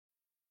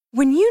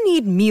When you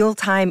need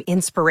mealtime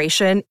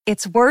inspiration,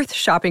 it's worth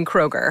shopping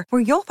Kroger,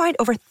 where you'll find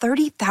over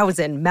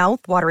 30,000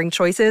 mouth-watering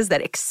choices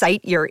that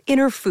excite your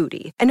inner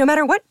foodie. And no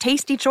matter what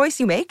tasty choice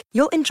you make,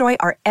 you'll enjoy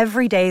our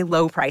everyday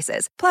low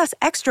prices, plus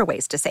extra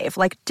ways to save,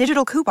 like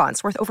digital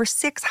coupons worth over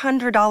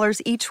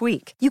 $600 each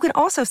week. You can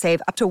also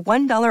save up to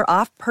 $1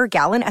 off per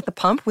gallon at the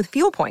pump with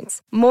fuel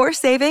points. More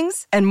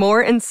savings and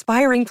more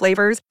inspiring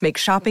flavors make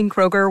shopping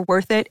Kroger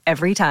worth it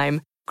every time.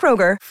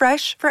 Kroger,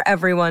 fresh for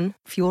everyone.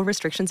 Fuel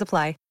restrictions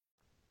apply.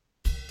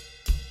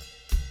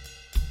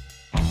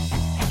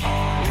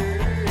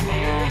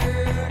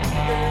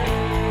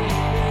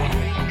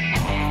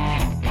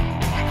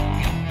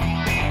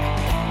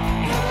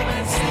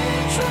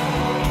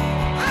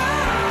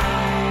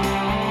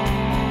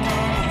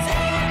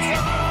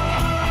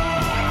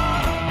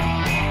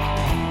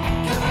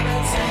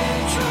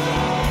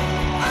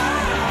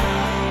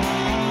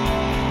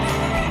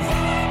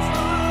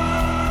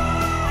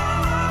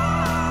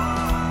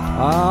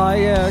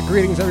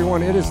 Greetings,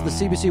 everyone. It is the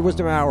CBC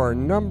Wizdumb Hour,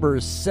 number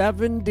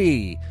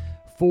 70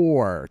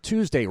 for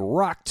Tuesday,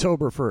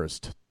 Rocktober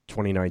 1st,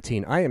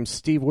 2019. I am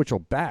Steve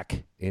Witchell,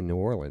 back in New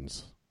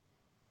Orleans.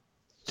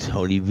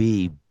 Tony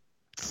V,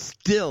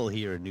 still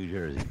here in New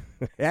Jersey.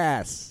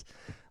 Yes.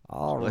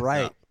 All What's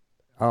right. up?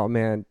 Oh,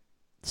 man,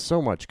 so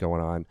much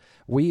going on.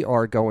 We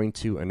are going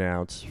to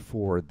announce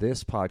for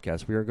this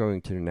podcast, we are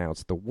going to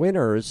announce the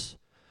winners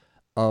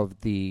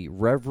of the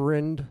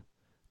Reverend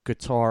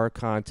Guitar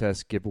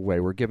Contest giveaway.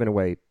 We're giving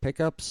away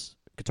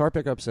guitar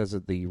pickups as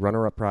the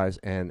runner-up prize,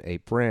 and a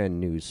brand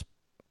new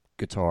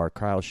guitar,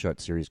 Kyle Schutt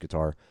series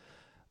guitar,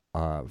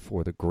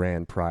 for the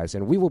grand prize.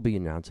 And we will be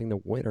announcing the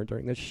winner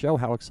during this show.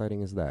 How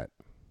exciting is that?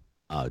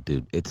 Oh,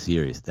 dude, it's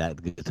serious. That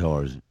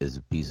guitar is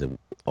a piece of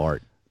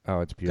art.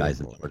 Oh, it's beautiful. Guy's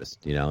an artist.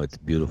 You know, it's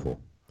beautiful.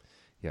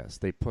 Yes,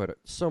 they put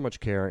so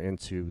much care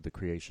into the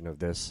creation of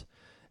this,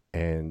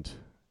 and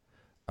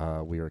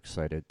we are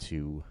excited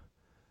to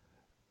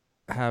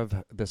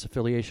have this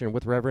affiliation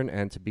with Reverend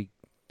and to be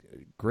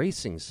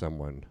gracing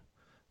someone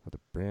with a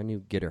brand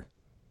new guitar.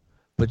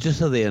 But just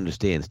so they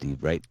understand,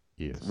 Steve, right?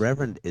 Yes.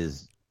 Reverend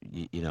is,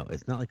 you know,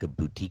 it's not like a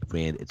boutique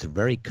brand. It's a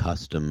very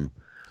custom,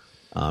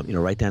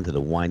 right down to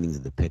the windings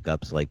of the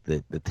pickups, like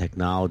the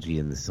technology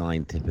and the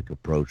scientific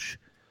approach,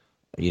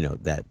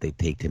 that they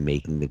take to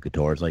making the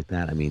guitars like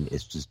that. I mean,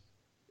 it's just,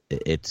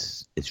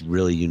 it's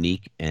really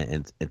unique,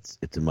 and it's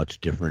a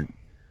much different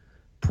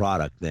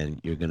product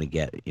than you're going to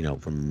get,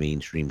 from a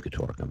mainstream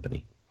guitar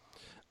company.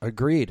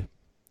 Agreed.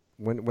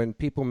 When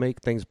people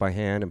make things by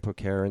hand and put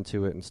care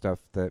into it and stuff,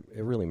 that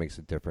it really makes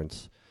a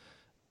difference.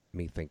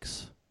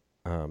 Methinks,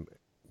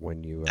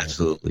 when you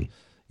absolutely,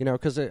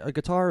 because a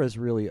guitar is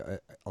really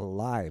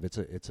alive.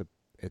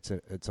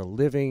 It's a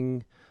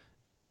living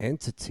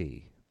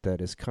entity that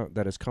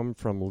has come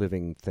from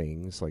living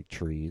things like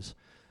trees,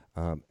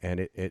 and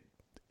it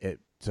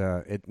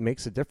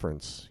makes a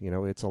difference.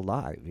 It's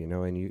alive.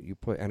 And you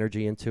put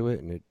energy into it,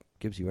 and it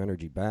gives you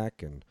energy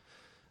back, and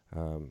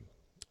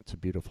it's a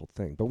beautiful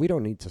thing. But we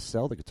don't need to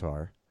sell the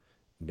guitar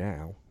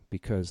now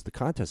because the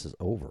contest is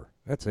over.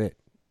 That's it.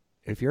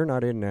 If you're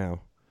not in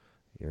now,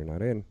 you're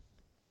not in.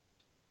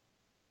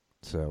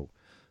 So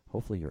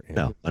hopefully you're in.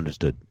 No,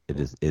 understood.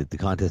 The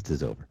contest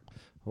is over.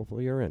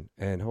 Hopefully you're in,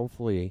 and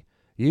hopefully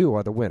you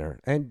are the winner.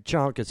 And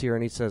Chonk is here,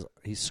 and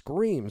he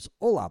screams,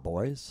 "Hola,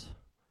 boys!"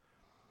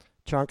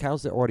 Chonk,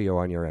 how's the audio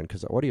on your end?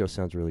 Because the audio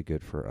sounds really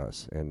good for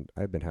us, and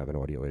I've been having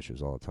audio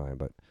issues all the time.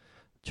 But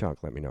Chonk,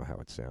 let me know how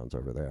it sounds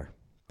over there,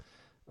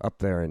 up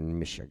there in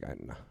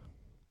Michigan.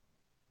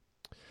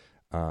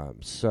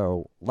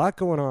 So a lot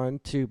going on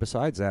too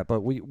besides that, but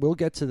we'll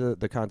get to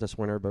the contest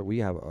winner. But we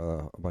have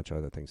a bunch of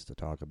other things to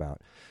talk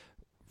about.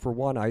 For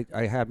one,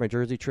 I had my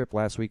Jersey trip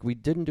last week. We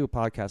didn't do a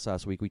podcast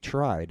last week. We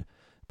tried,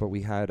 but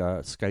we had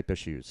Skype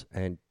issues,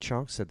 and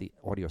Chonk said the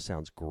audio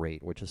sounds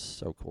great, which is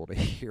so cool to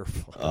hear.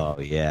 Oh,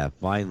 yeah,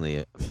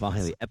 finally.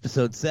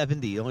 Episode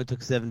 70. It only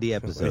took 70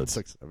 episodes. It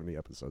took 70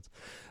 episodes.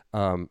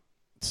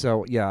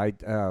 So, yeah,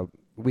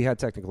 we had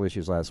technical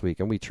issues last week,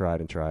 and we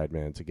tried,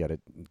 man, to get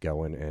it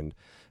going. And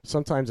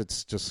sometimes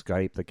it's just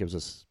Skype that gives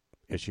us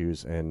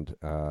issues, and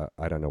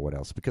I don't know what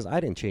else, because I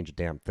didn't change a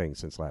damn thing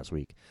since last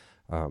week.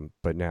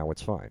 But now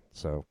it's fine,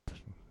 so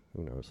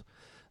who knows.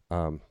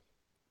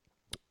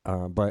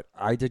 But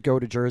I did go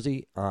to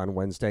Jersey on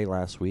Wednesday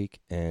last week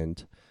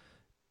and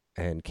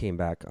came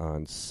back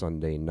on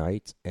Sunday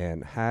night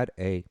and had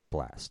a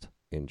blast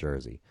in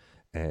Jersey.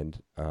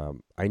 And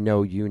I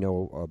know you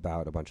know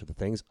about a bunch of the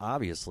things.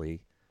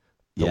 Obviously,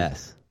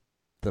 yes.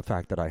 The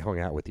fact that I hung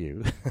out with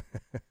you.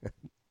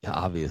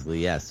 Obviously,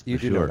 yes. You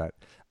do sure. know that.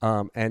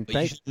 And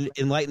you should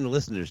enlighten the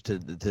listeners to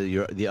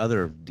the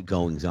other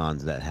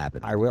goings-ons that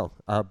happened. I will.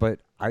 But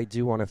I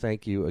do want to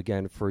thank you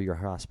again for your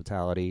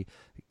hospitality.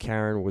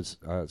 Karen was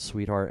a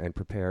sweetheart and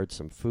prepared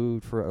some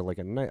food for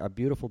a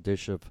beautiful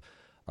dish of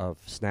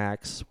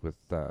snacks with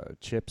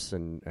chips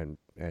and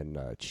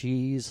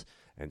cheese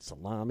and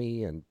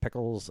salami and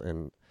pickles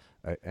and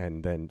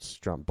then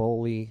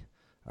stromboli,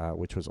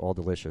 which was all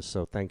delicious.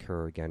 So thank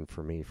her again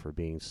for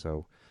being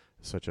so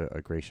such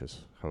a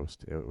gracious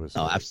host. It was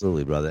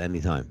absolutely, brother.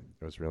 Anytime.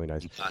 It was really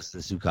nice.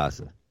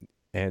 Sukasa.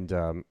 And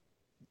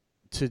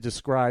to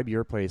describe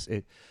your place,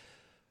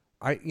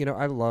 I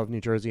love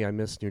New Jersey. I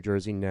miss New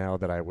Jersey now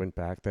that I went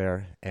back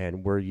there.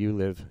 And where you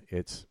live,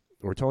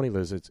 where Tony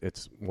lives,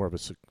 it's more of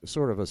a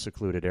sort of a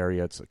secluded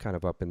area. It's kind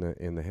of up in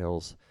the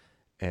hills,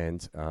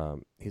 and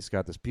he's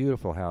got this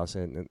beautiful house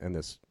and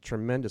this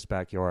tremendous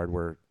backyard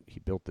where he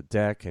built the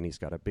deck, and he's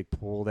got a big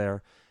pool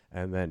there,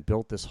 and then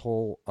built this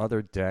whole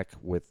other deck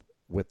with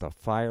a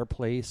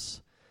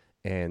fireplace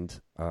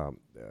and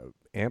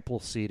ample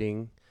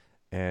seating,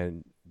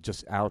 and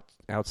just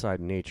outside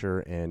nature,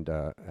 and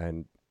a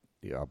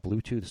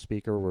Bluetooth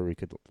speaker where we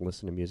could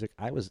listen to music.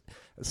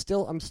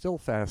 I'm still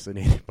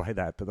fascinated by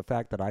that, to the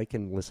fact that I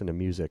can listen to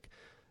music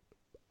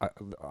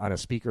on a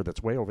speaker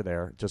that's way over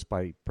there just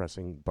by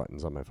pressing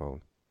buttons on my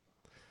phone.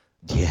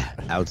 Yeah,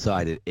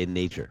 outside in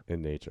nature.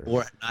 In nature.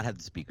 Or not have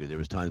the speaker. There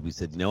was times we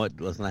said, you know what,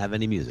 let's not have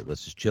any music.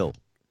 Let's just chill.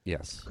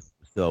 Yes.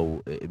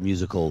 So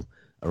musical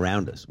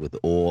around us with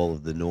all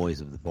of the noise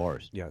of the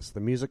forest. Yes, the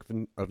music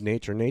of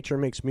nature. Nature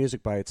makes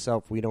music by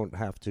itself. We don't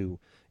have to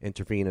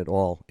intervene at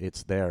all.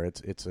 It's there.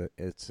 It's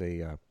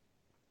a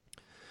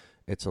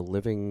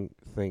living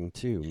thing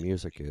too.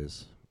 Music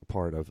is a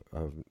part of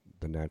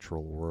the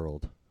natural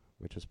world,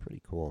 which is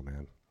pretty cool,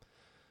 man.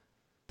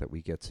 That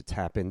we get to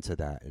tap into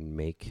that and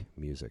make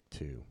music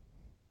too.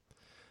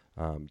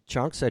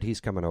 Chunk said he's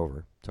coming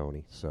over,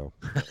 Tony. So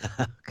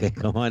okay,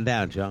 come on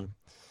down, Chunk.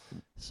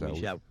 So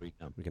we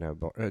can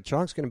have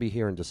Chunk's going to be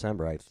here in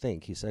December, I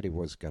think. He said he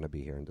was going to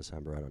be here in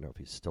December. I don't know if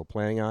he's still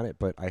planning on it,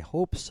 but I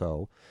hope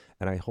so.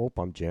 And I hope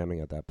I'm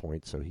jamming at that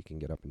point so he can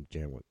get up and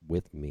jam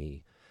with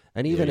me.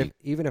 And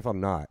even if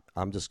I'm not,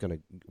 I'm just going to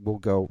we'll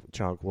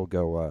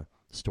go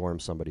storm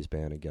somebody's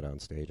band and get on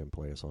stage and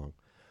play a song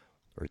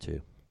or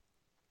two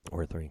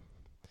or three.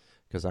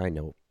 Cuz I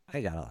know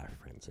I got a lot of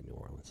friends in New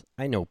Orleans.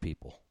 I know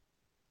people.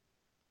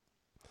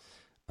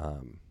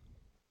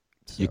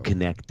 You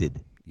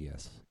connected.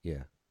 Yes,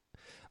 yeah.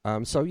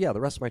 So yeah,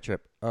 the rest of my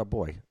trip. Oh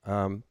boy.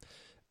 One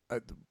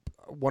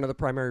of the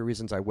primary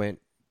reasons I went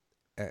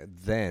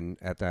on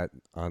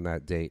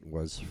that date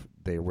was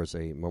there was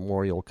a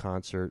memorial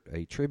concert,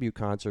 a tribute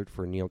concert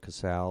for Neil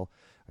Casale.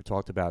 I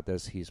talked about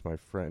this. He's my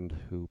friend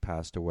who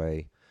passed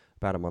away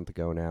about a month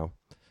ago now.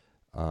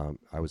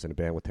 I was in a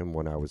band with him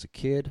when I was a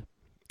kid.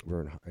 We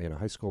were in a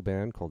high school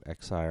band called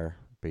Exire,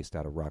 based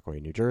out of Rockaway,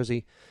 New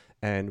Jersey.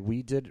 And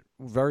we did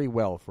very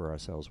well for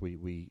ourselves.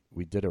 We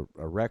did a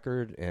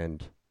record,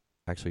 and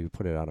actually we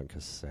put it out on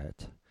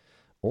cassette,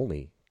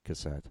 only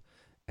cassette.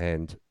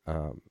 And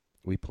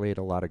we played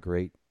a lot of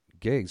great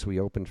gigs. We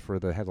opened for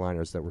the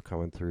headliners that were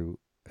coming through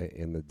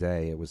in the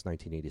day. It was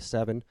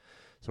 1987.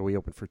 So we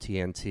opened for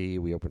TNT.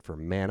 We opened for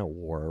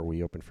Manowar.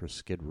 We opened for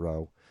Skid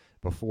Row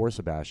before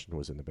Sebastian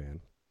was in the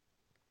band.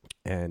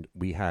 And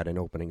we had an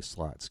opening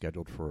slot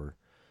scheduled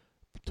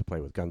to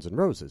play with Guns N'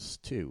 Roses,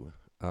 too.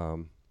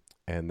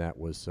 And that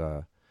was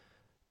the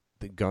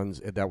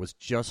Guns. That was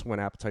just when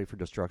Appetite for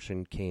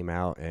Destruction came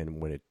out,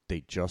 and when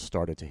they just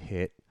started to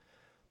hit.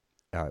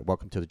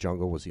 Welcome to the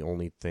Jungle was the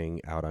only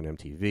thing out on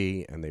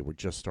MTV, and they were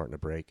just starting to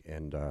break,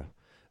 and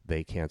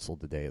they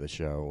canceled the day of the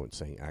show and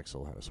saying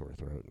Axl had a sore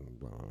throat and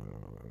blah,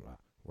 blah, blah,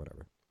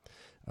 whatever.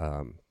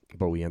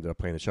 But we ended up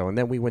playing the show, and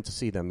then we went to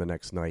see them the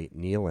next night.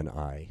 Neil and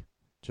I,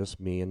 just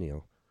me and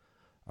Neil,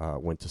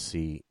 went to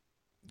see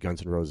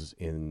Guns N' Roses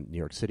in New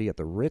York City at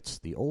the Ritz,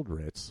 the old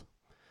Ritz.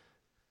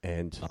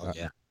 And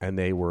and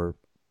they were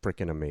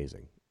freaking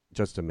amazing,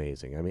 just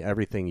amazing. I mean,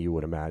 everything you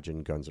would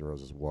imagine Guns N'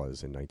 Roses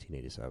was in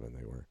 1987.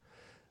 They were,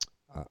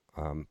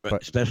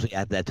 but especially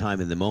at that time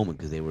in the moment,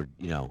 because they were,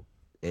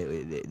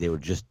 they were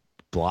just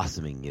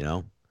blossoming,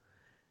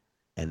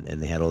 and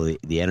they had all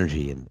the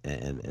energy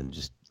and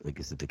just like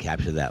I said, to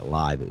capture that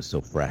live, it was so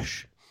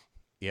fresh.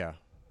 Yeah,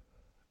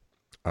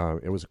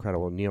 it was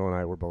incredible. Neil and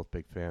I were both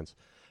big fans.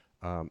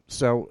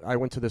 So I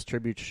went to this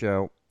tribute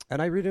show.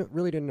 And I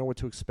really didn't know what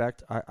to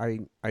expect.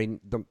 They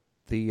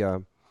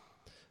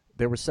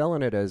were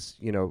selling it as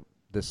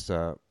this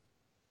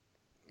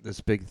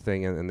big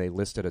thing, and they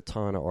listed a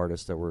ton of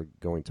artists that were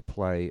going to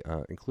play,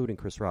 including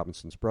Chris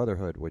Robinson's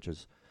Brotherhood, which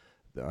is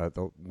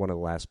one of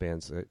the last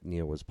bands that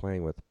Neil was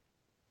playing with,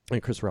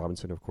 and Chris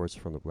Robinson, of course,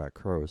 from the Black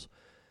Crowes,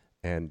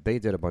 and they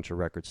did a bunch of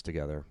records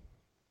together,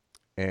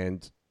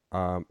 and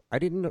I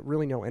didn't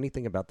really know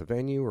anything about the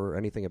venue or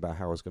anything about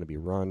how it was going to be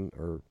run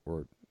or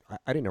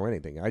I didn't know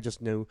anything. I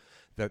just knew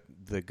that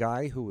the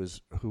guy who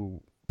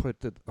put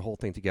the whole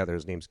thing together,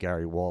 his name's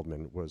Gary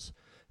Waldman,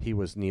 he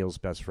was Neil's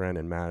best friend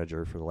and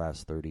manager for the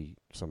last 30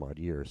 some odd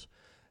years.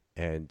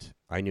 And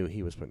I knew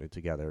he was putting it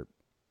together,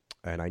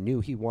 and I knew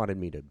he wanted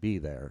me to be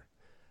there.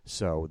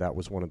 So that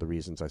was one of the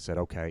reasons I said,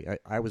 okay,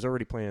 I was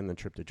already planning the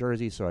trip to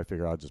Jersey, so I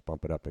figured I'll just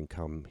bump it up and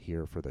come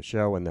here for the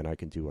show, and then I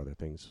can do other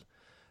things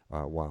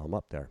while I'm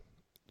up there.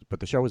 But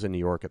the show was in New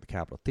York at the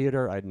Capitol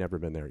Theater. I'd never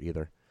been there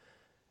either.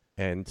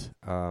 And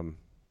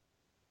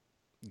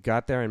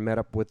got there and met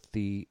up with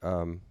the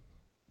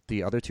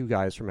other two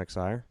guys from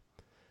Exire.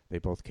 They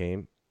both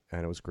came,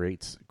 and it was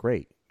great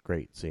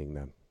seeing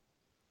them.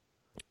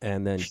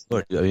 And then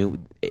Sure. I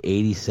mean,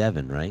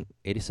 87, right?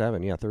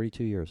 87, yeah,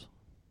 32 years.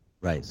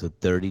 Right. So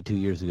 32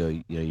 years ago,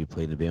 you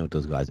played in a band with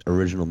those guys.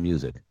 Original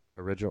music.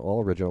 Original,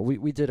 all original.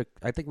 We did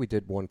I think we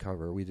did one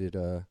cover. We did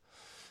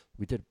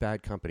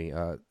Bad Company,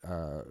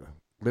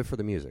 Live for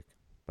the Music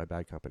by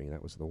Bad Company.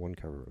 That was the one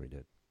cover we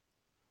did.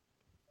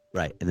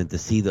 Right. And then to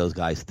see those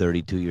guys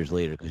 32 years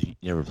later, because you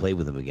never played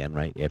with them again,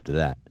 right? After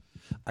that.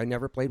 I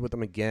never played with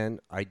them again.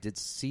 I did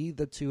see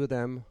the two of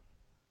them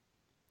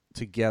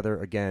together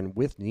again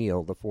with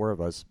Neil, the four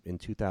of us, in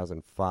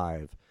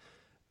 2005.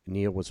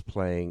 Neil was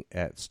playing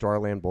at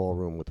Starland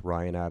Ballroom with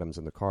Ryan Adams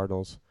and the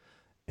Cardinals,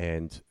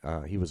 and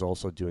he was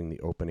also doing the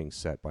opening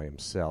set by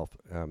himself.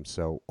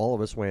 So all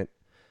of us went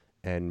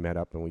and met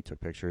up, and we took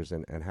pictures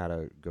and had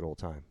a good old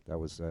time. That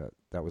was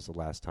the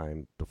last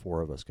time the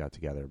four of us got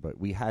together. But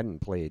we hadn't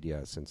played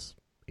since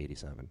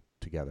 '87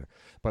 together.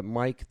 But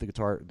Mike, the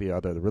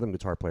rhythm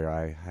guitar player,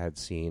 I had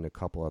seen a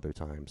couple other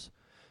times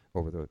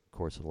over the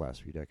course of the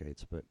last few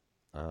decades. But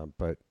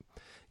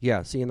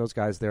yeah, seeing those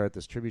guys there at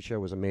this tribute show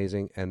was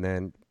amazing. And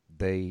then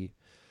they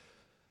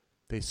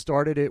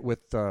started it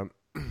with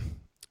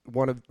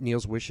one of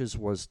Neil's wishes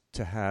was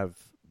to have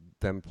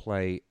them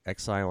play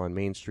Exile on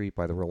Main Street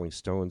by the Rolling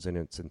Stones in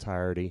its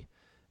entirety,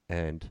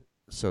 and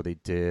so they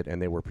did,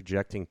 and they were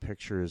projecting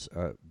pictures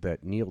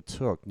that Neil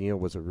took. Neil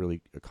was a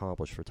really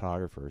accomplished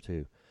photographer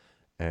too,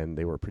 and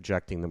they were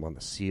projecting them on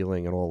the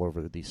ceiling and all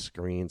over these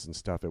screens and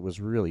stuff. It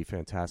was really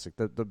fantastic.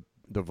 The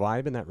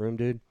vibe in that room,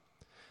 dude,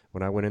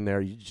 when I went in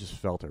there, you just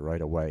felt it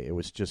right away. It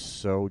was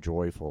just so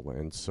joyful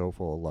and so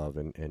full of love,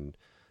 and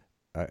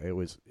it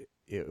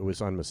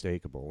was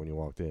unmistakable when you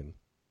walked in.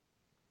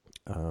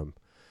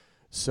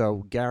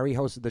 So Gary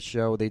hosted the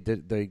show. They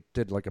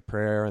did like a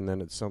prayer, and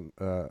then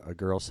a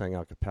girl sang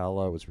a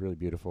cappella. It was really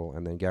beautiful.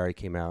 And then Gary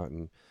came out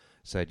and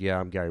said, "Yeah,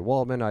 I'm Gary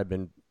Waldman. I've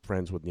been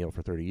friends with Neil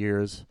for 30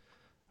 years."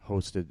 He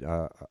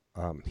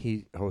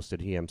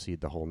emceed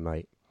the whole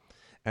night,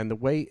 and the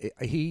way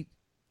he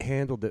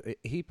handled it,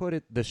 he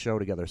put the show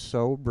together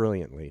so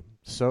brilliantly,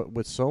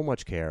 with so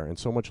much care and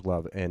so much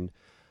love, and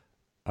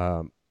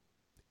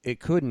it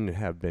couldn't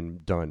have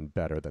been done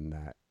better than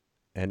that.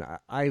 And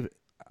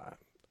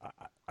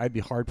I'd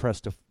be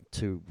hard-pressed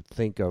to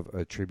think of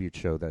a tribute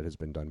show that has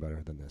been done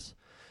better than this.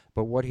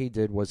 But what he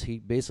did was he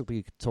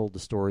basically told the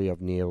story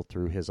of Neil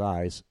through his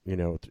eyes,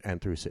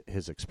 and through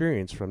his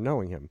experience from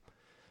knowing him.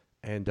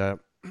 And I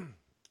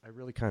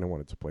really kind of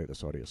wanted to play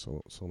this audio,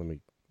 so let me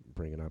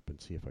bring it up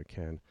and see if I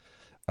can.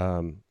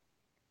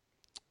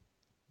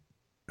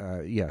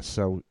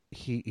 So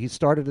he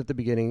started at the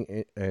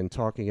beginning and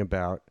talking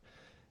about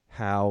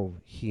how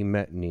he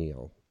met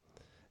Neil,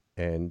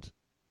 and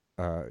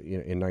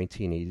in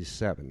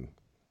 1987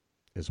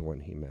 is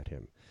when he met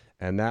him.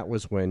 And that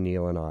was when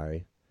Neil and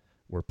I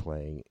were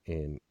playing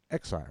in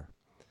Exile.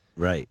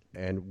 Right.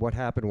 And what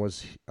happened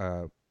was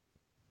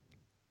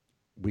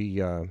we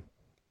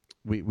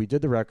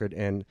did the record,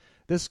 and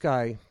this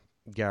guy,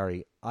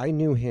 Gary, I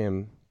knew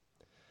him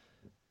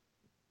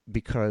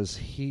because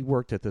he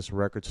worked at this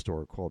record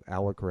store called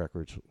Alec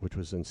Records, which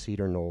was in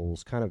Cedar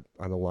Knolls, kind of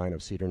on the line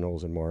of Cedar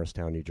Knolls and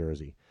Morristown, New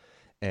Jersey.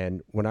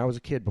 And when I was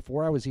a kid,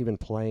 before I was even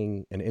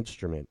playing an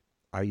instrument,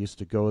 I used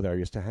to go there. I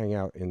used to hang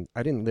out, and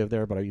I didn't live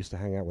there, but I used to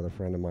hang out with a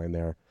friend of mine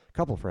there, a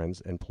couple of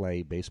friends, and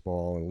play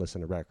baseball and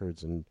listen to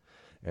records and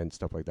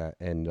stuff like that.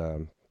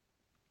 And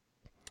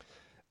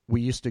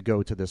we used to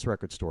go to this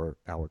record store,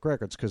 Alec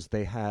Records, because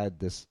they had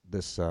this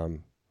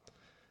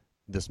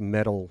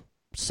metal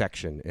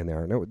section in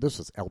there. And this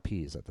was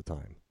LPs at the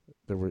time.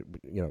 There were,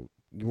 you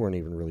weren't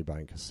even really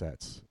buying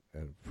cassettes,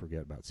 and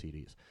forget about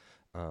CDs.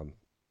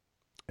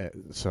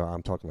 So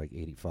I'm talking like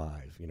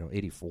 85,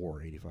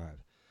 84,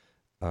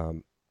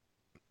 85.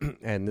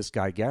 And this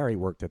guy, Gary,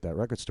 worked at that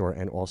record store,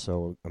 and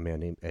also a man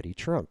named Eddie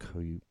Trunk,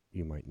 who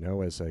you might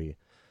know as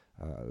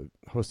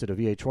hosted a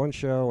VH1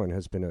 show and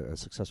has been a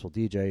successful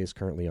DJ, is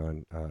currently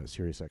on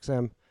Sirius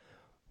XM.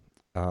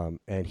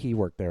 And he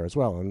worked there as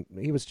well. And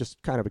he was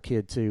just kind of a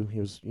kid, too.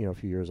 He was, a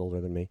few years older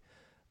than me.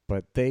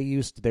 But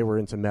they were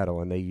into metal,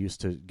 and they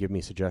used to give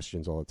me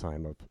suggestions all the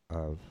time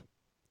of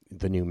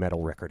the new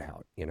metal record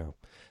out,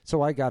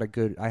 So I had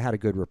a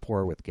good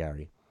rapport with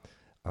Gary.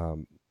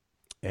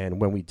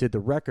 And when we did the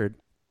record,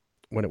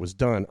 when it was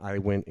done, I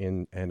went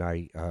in and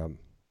I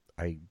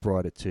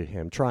brought it to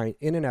him,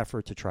 in an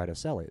effort to try to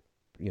sell it,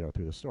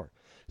 through the store.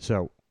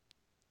 So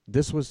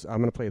this was, I'm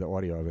going to play the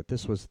audio of it.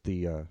 This was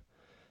the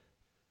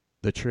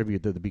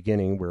tribute at the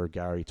beginning where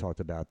Gary talked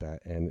about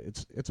that, and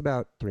it's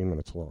about 3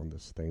 minutes long,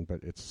 this thing,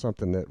 but it's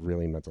something that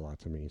really meant a lot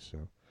to me.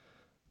 So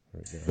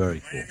very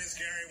cool. My name is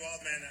Gary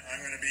Waldman. I'm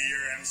going to be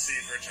your MC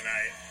for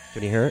tonight.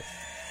 Can you hear it?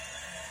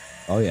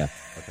 Oh yeah.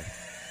 Okay.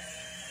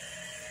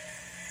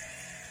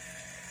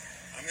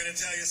 I'm going to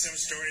tell you some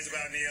stories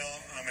about Neil.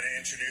 I'm going to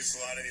introduce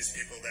a lot of these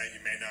people that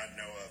you may not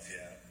know of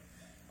yet.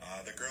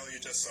 The girl you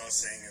just saw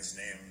sing is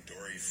named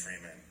Dory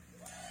Freeman.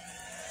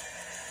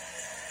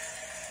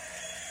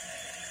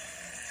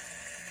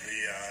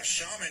 The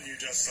shaman you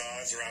just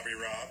saw is Robbie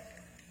Robb.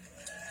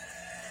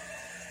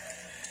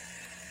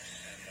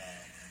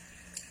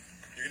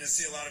 And you're going to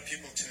see a lot of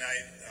people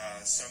tonight,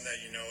 some that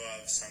you know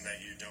of, some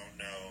that you don't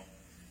know.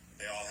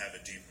 They all have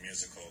a deep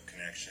musical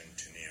connection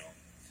to Neil,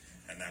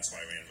 and that's why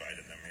we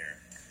invited them here.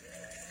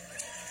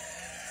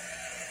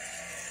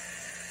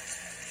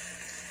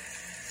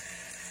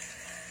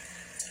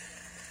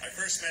 I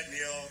first met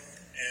Neil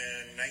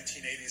in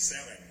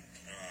 1987.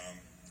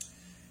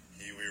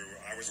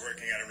 I was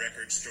working at a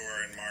record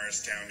store in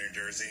Morristown, New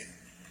Jersey.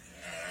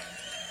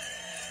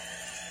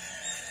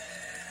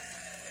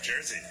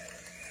 Jersey.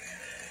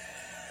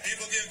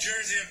 People give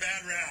Jersey a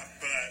bad rap,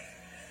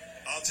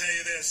 but I'll tell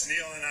you this,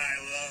 Neil and I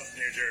love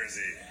New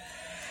Jersey.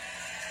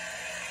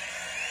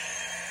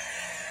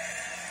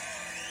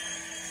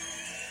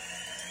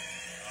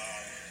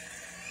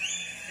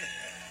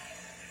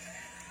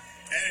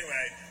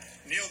 Anyway,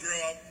 Neil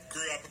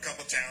grew up a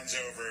couple towns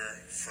over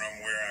from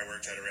where I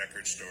worked at a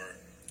record store.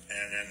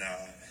 And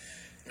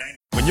then,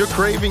 when you're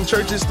craving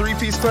Church's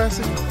three-piece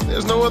classic,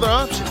 there's no other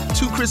option.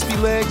 2 crispy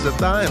legs, a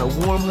thigh, and a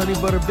warm honey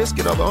butter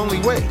biscuit are the only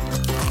way.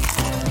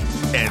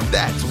 And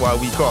that's why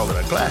we call it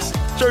a classic.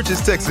 Church's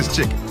Texas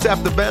Chicken.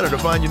 Tap the banner to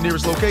find your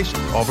nearest location.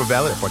 Offer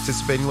valid at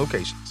participating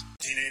locations.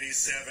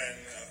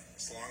 1987,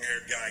 this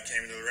long-haired guy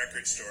came to the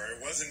record store. It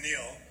wasn't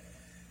Neil.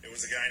 It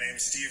was a guy named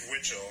Steve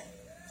Witchell.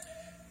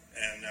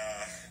 And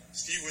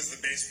Steve was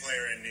the bass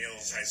player in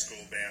Neil's high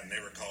school band.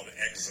 They were called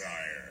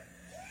Exire.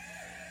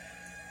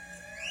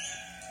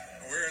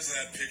 Where's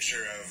that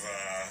picture of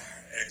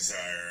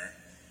Exire?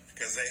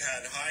 Because they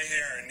had high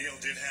hair, and Neil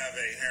did have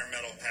a hair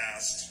metal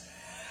past.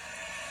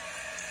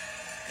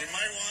 He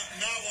might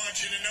not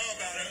want you to know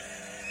about it,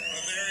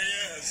 but there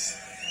he is.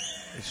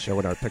 It's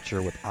showing our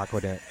picture with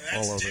Aquanet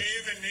all over. That's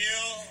Dave and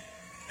Neil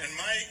and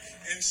Mike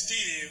and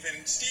Steve.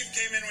 And Steve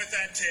came in with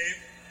that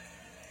tape,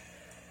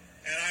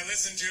 and I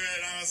listened to it,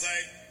 and I was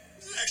like,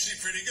 this is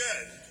actually pretty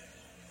good.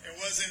 It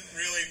wasn't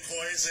really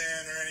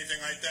Poison or anything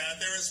like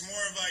that. There was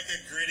more of like a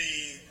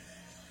gritty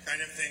kind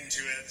of thing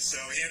to it.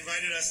 So he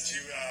invited us to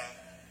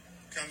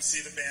come see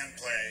the band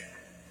play.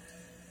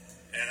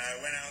 And I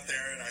went out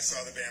there and I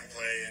saw the band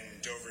play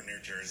in Dover, New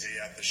Jersey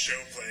at the Show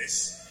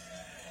Place.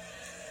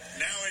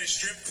 Now a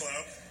strip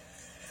club.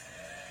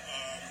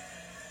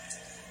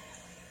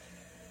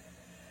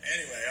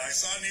 Anyway, I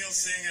saw Neil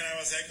sing and I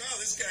was like, oh,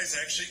 this guy's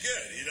actually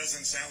good. He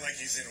doesn't sound like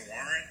he's in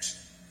Warrant.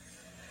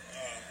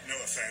 No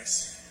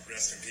offense.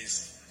 Rest in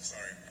peace.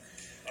 Sorry.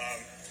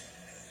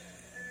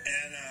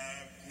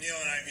 Neil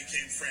and I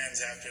became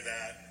friends after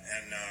that,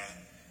 and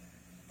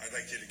I'd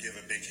like you to give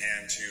a big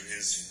hand to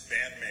his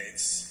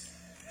bandmates.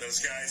 Those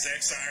guys,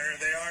 Exire,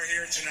 they are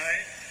here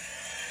tonight.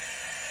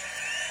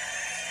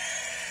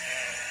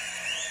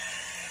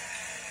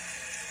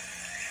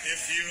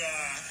 If you,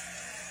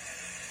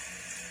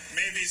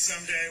 maybe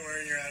someday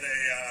when you're at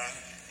a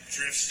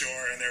thrift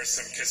store and there's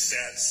some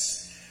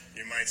cassettes,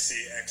 you might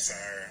see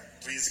Exire.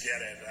 Please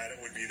get it.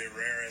 That would be the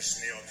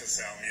rarest Neil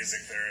Casal music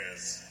there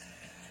is.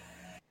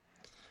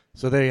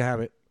 So there you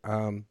have it.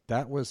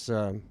 That was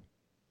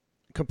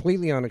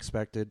completely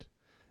unexpected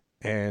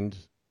and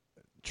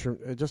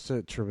just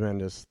a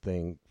tremendous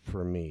thing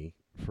for me,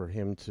 for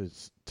him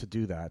to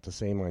do that, to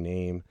say my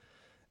name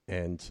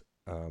and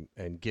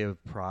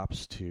give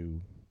props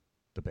to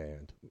the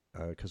band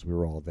because we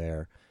were all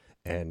there.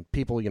 And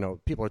people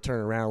are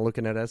turning around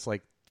looking at us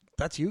like,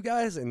 that's you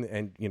guys?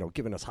 And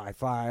giving us high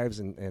fives.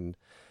 And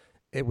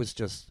it was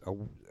just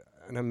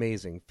an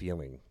amazing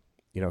feeling.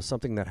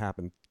 Something that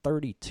happened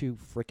 32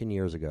 freaking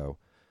years ago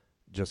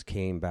just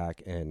came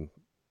back and,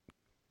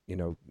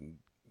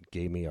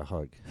 gave me a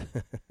hug.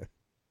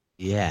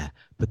 Yeah,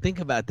 but think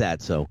about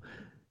that. So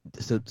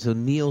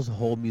Neil's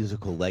whole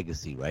musical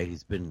legacy, right?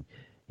 He's been,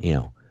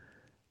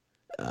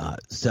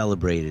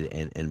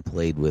 celebrated and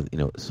played with,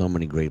 so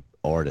many great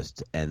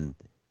artists. And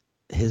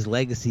his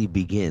legacy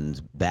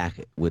begins back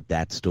with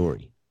that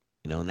story,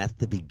 and that's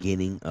the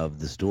beginning of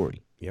the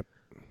story. Yep.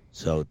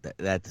 So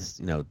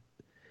that's,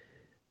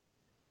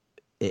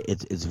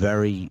 it's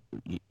very,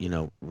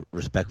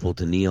 respectful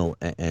to Neil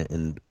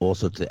and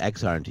also to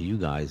Exar and to you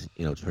guys,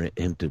 for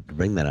him to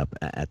bring that up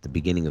at the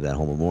beginning of that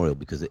whole memorial,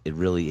 because it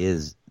really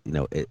is,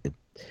 it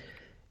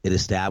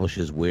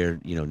establishes where,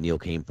 Neil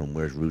came from,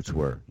 where his roots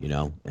were,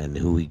 and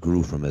who he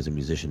grew from as a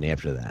musician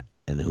after that,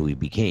 and who he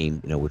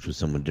became, which was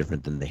someone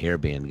different than the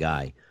hairband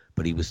guy,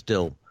 but he was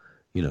still,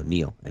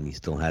 Neil, and he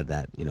still had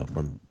that,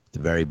 from the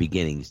very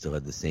beginning, he still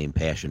had the same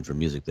passion for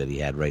music that he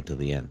had right till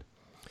the end.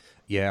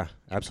 Yeah,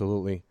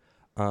 absolutely.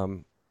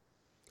 And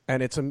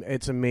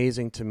it's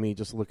amazing to me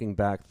just looking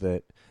back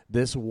that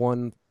this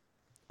one,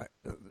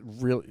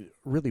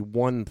 really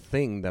one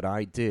thing that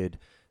I did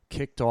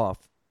kicked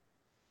off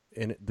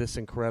in this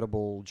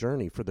incredible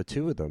journey for the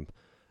two of them.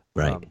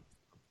 Right.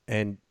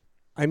 And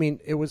I mean,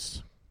 it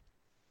was,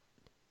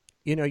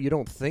 you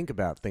don't think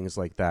about things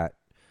like that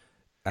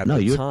at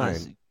the you're time.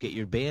 Trying to get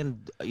your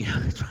band, trying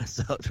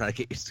to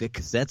get your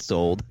cassettes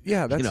sold.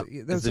 Yeah,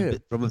 that's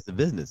it. From the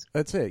business.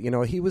 That's it.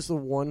 He was the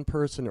one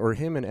person, or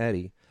him and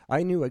Eddie.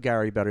 I knew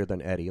Gary better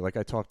than Eddie. Like,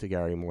 I talked to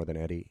Gary more than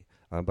Eddie,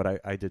 but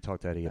I did talk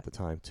to Eddie at the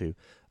time too.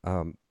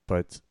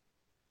 But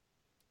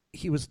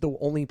he was the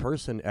only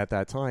person at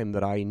that time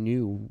that I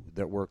knew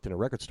that worked in a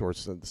record store,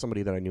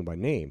 somebody that I knew by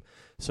name.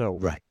 So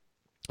Right.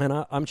 And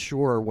I'm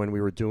sure when we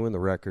were doing the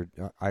record,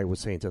 I was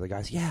saying to the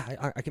guys,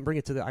 "Yeah, I can bring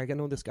it to I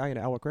know this guy in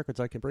Alec Records.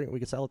 I can bring it. We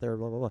can sell it there."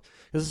 Blah blah blah.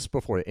 This is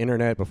before the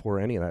internet, before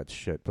any of that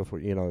shit. Before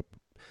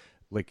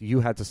like you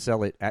had to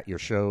sell it at your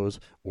shows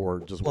or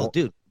just. Well,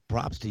 dude,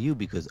 props to you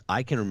because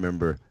I can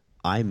remember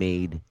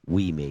me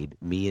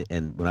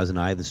and when I was in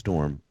Eye of the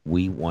Storm,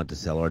 we wanted to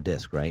sell our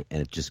disc, right?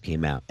 And it just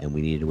came out, and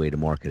we needed a way to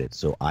market it.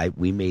 So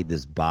we made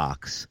this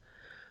box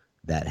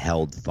that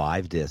held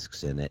 5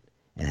 discs in it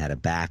and had a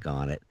back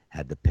on it.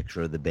 Had the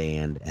picture of the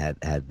band,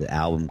 had the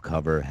album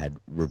cover, had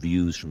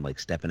reviews from like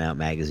Steppin' Out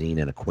magazine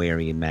and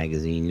Aquarian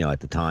magazine, at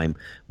the time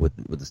with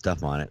the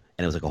stuff on it,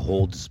 and it was like a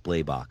whole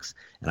display box.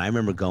 And I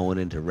remember going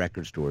into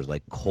record stores,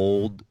 like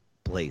cold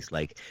place,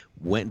 like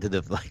went into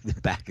the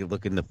back and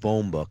look in the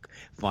phone book,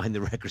 find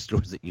the record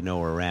stores that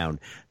are around.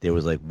 There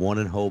was like one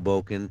in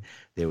Hoboken,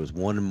 there was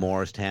one in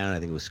Morristown, I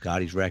think it was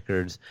Scotty's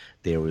Records.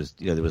 There was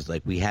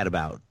like we had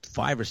about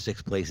 5 or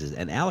 6 places,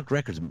 and Alec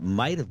Records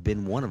might have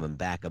been one of them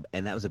back up,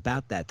 and that was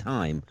about that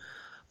time.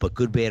 But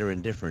good, bad, or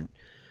indifferent,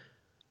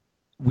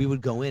 we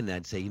would go in and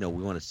I'd say, we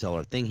want to sell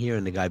our thing here,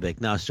 and the guy'd be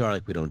like, no, sorry,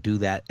 like we don't do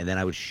that. And then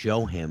I would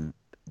show him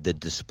the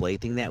display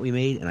thing that we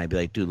made, and I'd be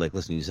like, dude, like,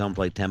 listen, you sell them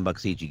for like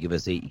 $10 each, you give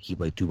us 8, you keep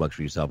like $2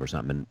 for yourself or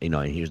something, and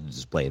and here's the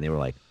display. And they were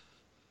like,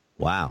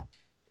 wow,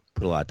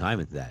 put a lot of time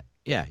into that.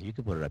 Yeah, you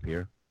can put it up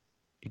here,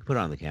 you can put it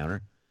on the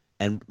counter,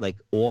 and like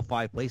all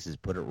 5 places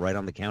put it right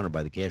on the counter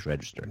by the cash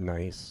register.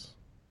 Nice.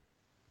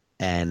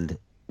 And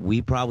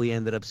we probably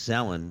ended up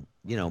selling,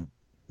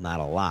 not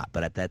a lot,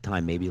 but at that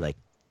time maybe like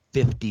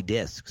 50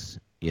 discs.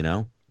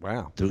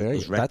 Wow,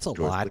 that's a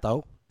lot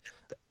though.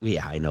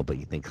 Yeah, I know, but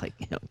you think like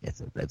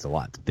that's a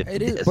lot.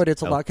 It is, but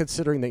it's a lot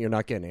considering that you're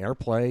not getting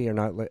airplay.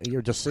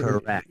 You're just sitting.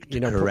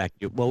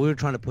 Correct. Well, we were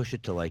trying to push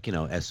it to like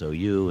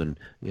SOU and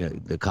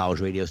the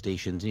college radio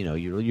stations.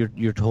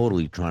 You're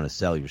totally trying to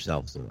sell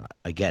yourself. So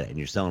I get it, and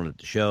you're selling it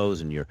to shows,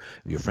 and your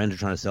friends are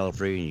trying to sell it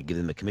for you, and you give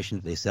them a commission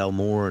if they sell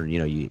more. And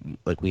you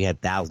like we had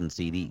 1,000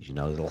 CDs.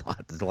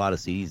 There's a lot of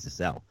CDs to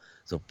sell.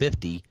 So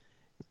 50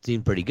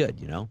 seemed pretty good.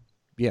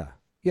 Yeah,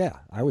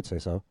 I would say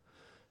so.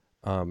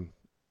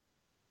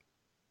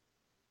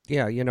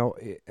 Yeah,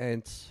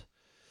 and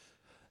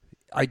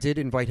I did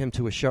invite him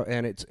to a show,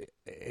 and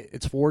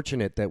it's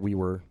fortunate that we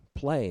were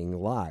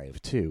playing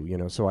live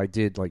too, So I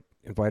did like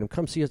invite him,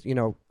 come see us.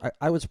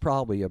 I was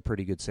probably a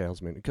pretty good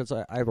salesman because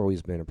I've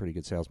always been a pretty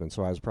good salesman,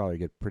 so I was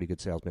probably a pretty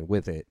good salesman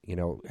with it.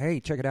 Hey,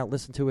 check it out,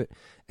 listen to it,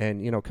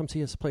 and come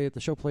see us play at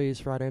the show plays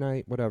Friday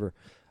night, whatever.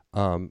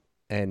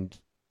 And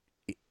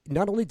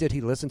not only did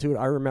he listen to it,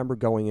 I remember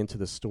going into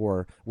the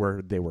store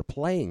where they were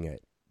playing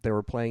it. They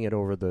were playing it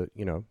over the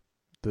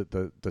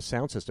the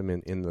sound system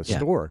in the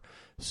store.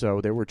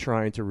 So they were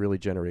trying to really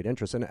generate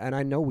interest. And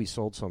I know we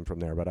sold some from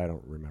there, but I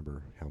don't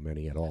remember how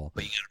many at all.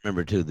 But you got to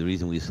remember, too, the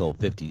reason we sold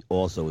 50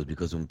 also is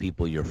because when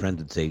your friends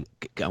would say,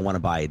 I want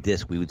to buy a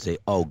disc, we would say,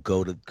 oh,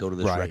 go to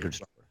this record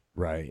store.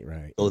 Right.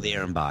 Go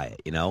there and buy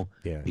it,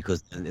 Yeah.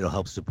 Because it'll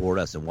help support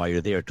us. And while you're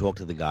there, talk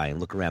to the guy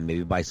and look around,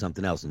 maybe buy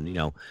something else.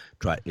 And,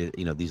 try,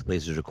 these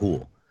places are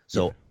cool.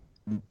 So,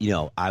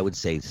 I would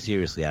say,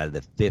 seriously, out of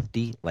the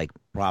 50, like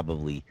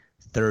probably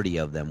 30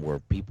 of them were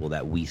people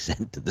that we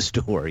sent to the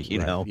store, Right.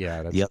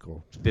 Yeah, that's the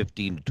cool.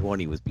 15 to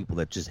 20 was people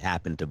that just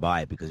happened to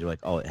buy it because they're like,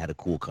 oh, it had a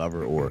cool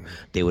cover, or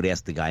they would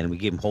ask the guy, and we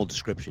gave him whole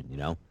description,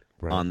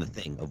 Right. on the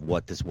thing of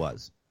what this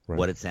was, Right.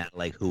 what it sounded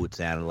like, who it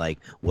sounded like,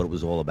 what it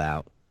was all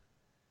about.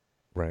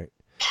 Right.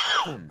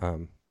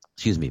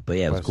 Excuse me, but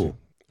yeah, it was cool.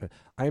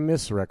 I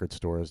miss record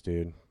stores,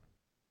 dude.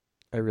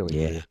 I really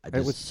do.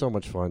 It was so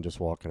much fun just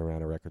walking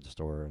around a record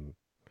store and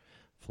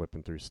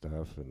flipping through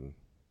stuff. And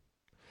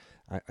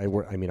I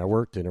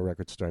worked in a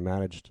record store. I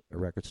managed a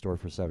record store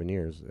for 7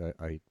 years.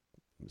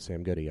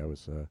 Sam Goody. I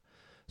was a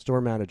store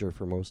manager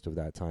for most of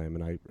that time,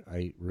 and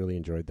I really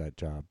enjoyed that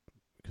job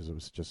because it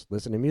was just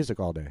listening to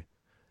music all day.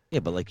 Yeah,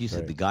 but like you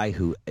said, the guy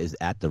who is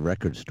at the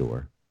record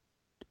store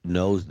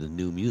knows the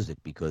new music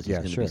because he's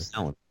going to be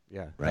selling.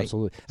 Yeah, right?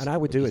 Absolutely. And I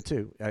would do it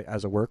too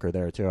as a worker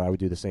there too. I would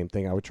do the same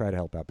thing. I would try to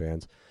help out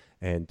bands.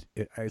 And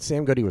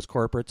Sam Goody was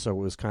corporate, so it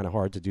was kind of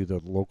hard to do the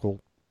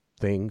local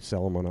thing,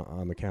 sell them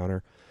on the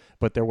counter.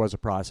 But there was a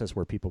process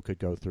where people could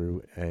go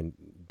through and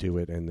do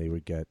it, and they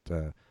would get,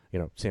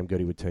 Sam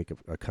Goody would take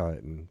a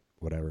cut and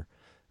whatever.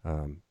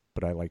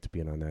 But I liked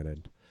being on that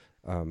end.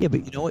 Yeah,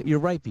 but you know what? You're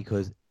right,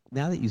 because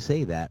now that you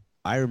say that,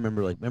 I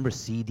remember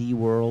CD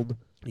World.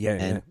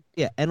 Yeah.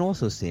 And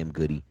also Sam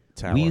Goody.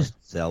 Tower. We used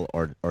to sell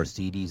our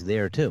CDs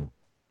there too.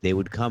 They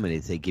would come and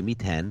they'd say, "Give me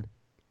 10,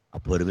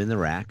 I'll put them in the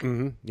rack."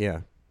 Mm-hmm.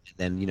 Yeah.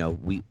 And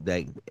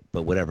then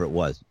but whatever it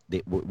was,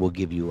 we'll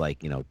give you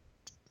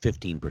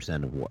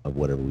 15% of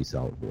whatever we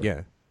sell it for.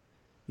 Yeah.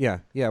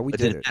 We but did it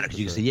didn't matter because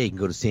you can say, "Yeah, you can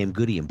go to Sam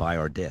Goody and buy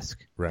our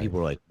disc." Right. People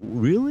were like,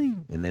 "Really?"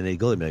 And then they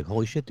go and be like,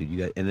 "Holy shit, dude!"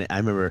 You got. And then I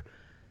remember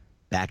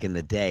back in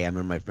the day, I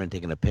remember my friend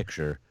taking a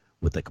picture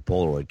with like a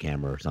Polaroid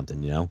camera or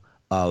something,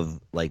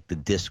 of like the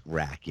disc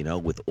rack,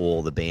 with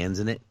all the bands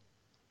in it.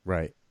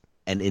 Right.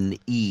 And in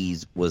the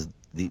E's was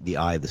the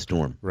eye of the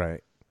storm,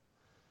 right?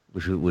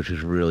 Which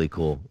was really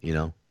cool, you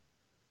know.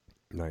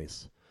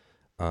 Nice.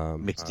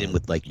 Mixed in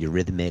with like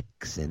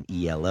Eurythmics and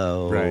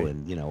ELO right.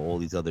 and you know all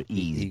these other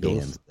E's Eagles.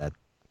 bands that.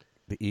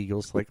 The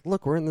Eagles, like,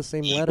 look, we're in the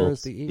same letter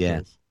as the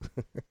Eagles.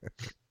 Yeah.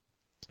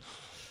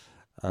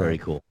 Very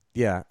cool.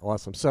 Yeah,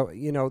 awesome. So,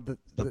 you know,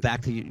 but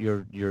back to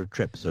your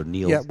trip. So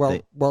Neil's.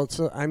 Yeah, well.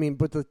 So I mean,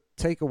 but the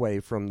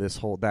takeaway from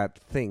that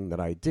thing that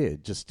I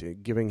did, just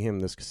giving him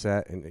this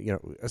cassette and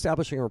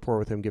establishing a rapport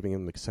with him, giving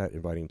him the cassette,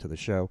 inviting him to the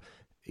show.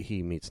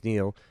 He meets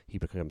Neil. He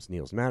becomes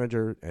Neil's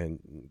manager, and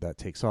that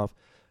takes off.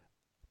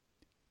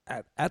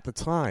 At the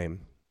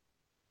time,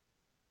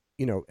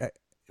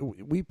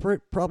 we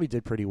probably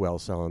did pretty well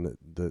selling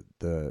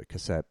the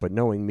cassette, but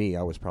knowing me,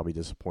 I was probably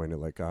disappointed.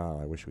 Like,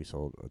 I wish we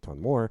sold a ton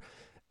more.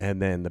 And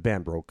then the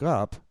band broke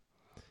up,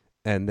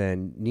 and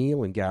then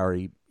Neil and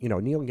Gary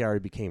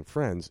became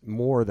friends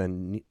more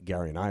than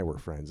Gary and I were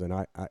friends, and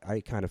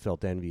I kind of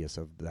felt envious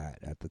of that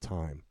at the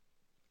time.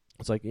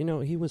 It's like,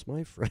 he was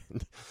my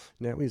friend,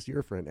 now he's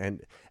your friend,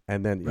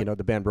 and then right.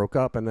 The band broke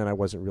up, and then I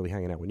wasn't really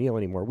hanging out with Neil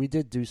anymore. We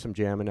did do some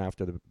jamming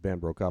after the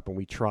band broke up, and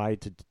we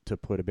tried to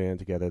put a band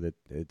together that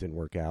it didn't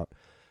work out,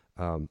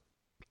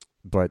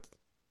 but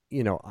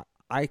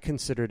I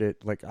considered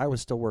it like I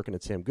was still working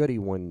at Sam Goody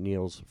when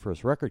Neil's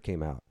first record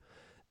came out,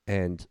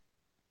 and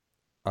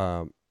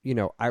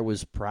I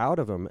was proud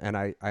of him, and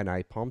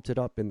I pumped it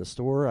up in the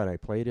store, and I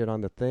played it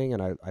on the thing,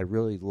 and I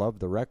really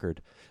loved the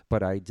record,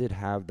 but I did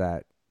have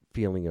that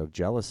feeling of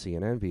jealousy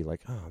and envy,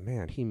 like, oh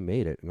man, he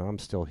made it, and I'm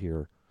still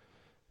here,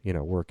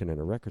 working in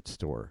a record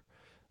store.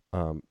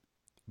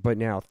 But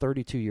now,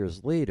 32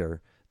 years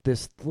later,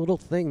 this little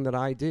thing that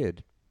I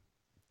did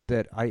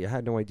that I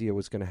had no idea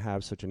was going to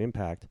have such an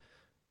impact,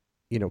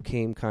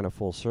 came kind of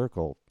full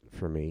circle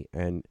for me.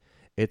 And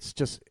it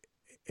just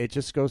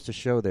goes to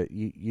show that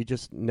you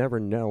just never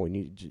know, and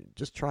you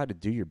just try to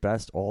do your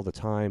best all the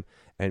time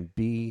and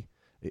do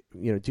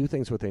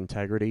things with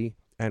integrity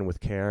and with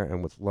care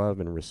and with love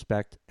and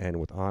respect and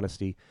with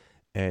honesty.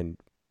 And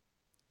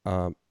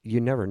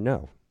you never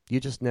know. You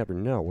just never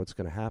know what's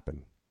going to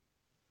happen.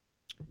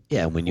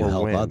 Yeah, when you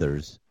help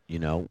others,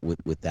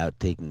 without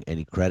taking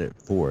any credit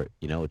for it,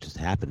 it just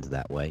happens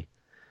that way.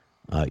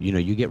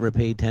 You get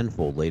repaid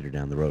tenfold later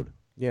down the road.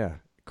 Yeah,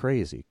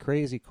 crazy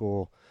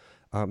cool.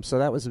 So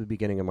that was the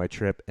beginning of my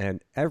trip,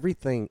 and every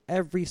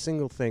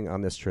single thing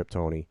on this trip,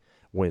 Tony,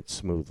 went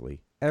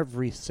smoothly.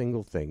 Every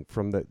single thing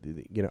from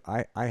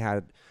I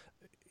had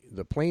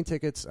the plane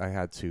tickets, I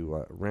had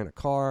to rent a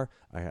car,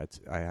 I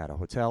had a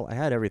hotel, I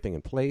had everything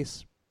in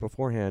place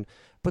beforehand,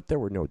 but there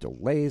were no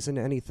delays in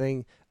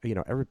anything.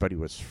 Everybody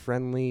was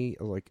friendly.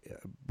 Like,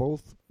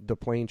 both the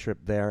plane trip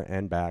there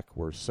and back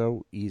were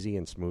so easy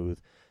and smooth,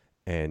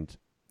 and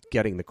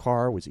getting the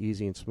car was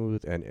easy and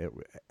smooth, and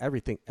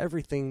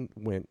everything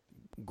went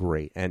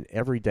great. And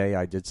every day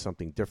I did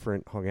something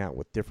different, hung out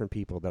with different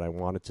people that I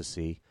wanted to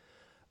see.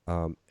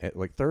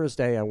 Like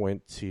Thursday, I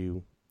went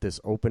to this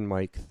open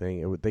mic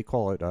thing. They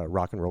call it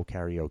rock and roll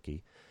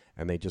karaoke,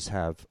 and they just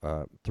have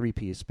a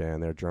 3-piece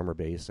band. They're drummer,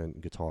 bass,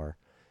 and guitar,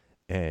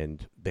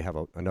 and they have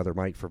another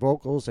mic for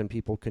vocals, and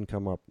people can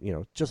come up,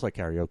 just like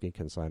karaoke,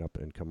 can sign up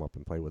and come up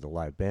and play with a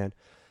live band.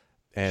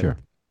 And sure.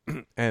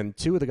 And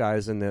two of the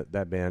guys in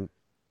that band,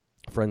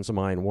 friends of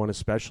mine, one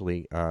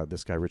especially,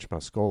 this guy Rich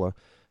Mascola,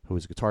 who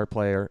is a guitar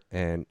player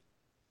and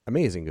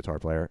amazing guitar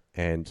player,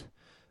 and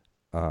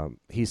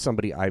he's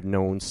somebody I've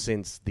known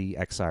since the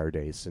Exire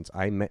days. Since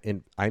I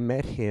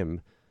met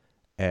him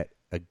at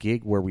a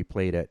gig where we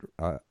played at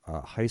a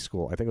high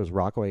school. I think it was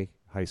Rockaway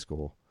High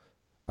School,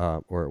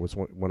 or it was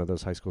one of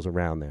those high schools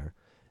around there.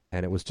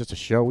 And it was just a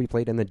show we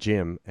played in the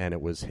gym, and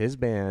it was his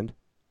band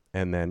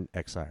and then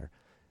Exire.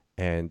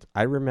 And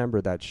I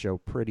remember that show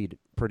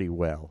pretty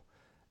well.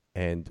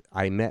 And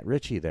I met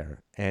Richie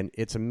there. And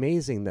it's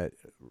amazing that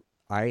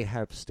I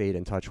have stayed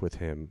in touch with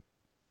him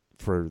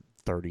for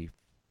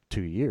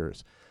 32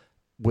 years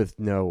with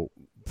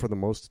for the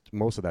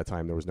most of that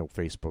time, there was no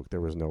Facebook,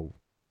 there was no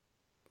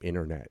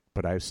internet,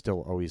 but I've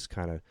still always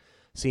kind of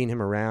seen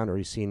him around, or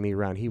he's seen me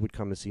around. He would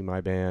come to see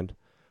my band,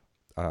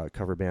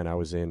 cover band I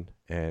was in,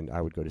 and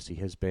I would go to see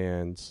his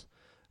bands.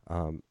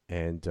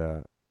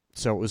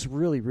 So it was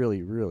really,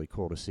 really, really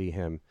cool to see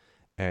him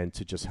and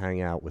to just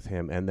hang out with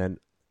him. And then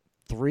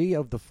 3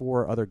 of the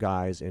 4 other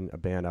guys in a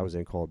band I was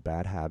in called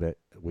Bad Habit,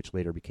 which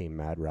later became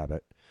Mad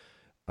Rabbit,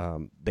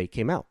 they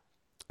came out.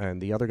 And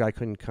the other guy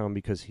couldn't come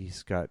because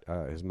he's got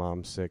his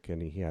mom sick,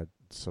 and he had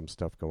some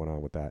stuff going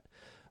on with that.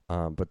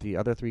 But the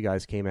other 3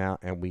 guys came out,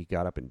 and we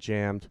got up and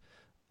jammed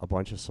a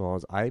bunch of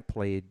songs. I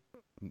played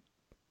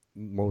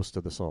most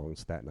of the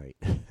songs that night,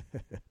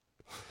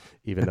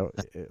 even though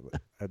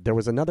there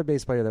was another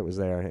bass player that was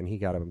there, and he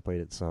got up and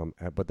played it some.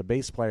 But the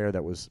bass player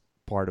that was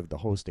part of the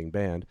hosting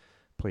band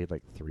played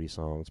like 3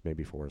 songs,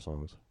 maybe 4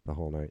 songs the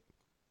whole night.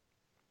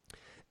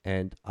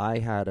 And I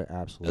had an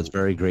absolute... That's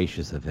very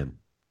gracious of him.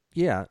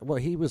 Yeah, well,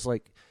 he was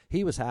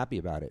happy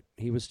about it.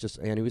 He was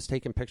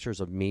taking pictures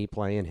of me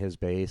playing his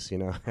bass,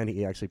 and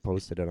he actually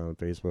posted it on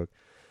Facebook.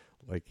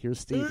 Like,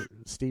 here's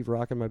Steve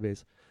rocking my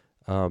bass.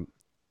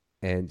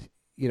 And,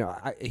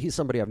 he's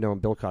somebody I've known.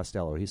 Bill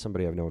Costello. He's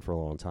somebody I've known for a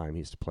long time. He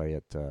used to play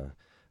at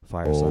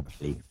Fireside.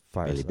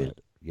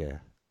 Yeah.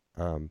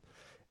 And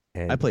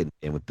I played in the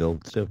band with Bill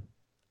too.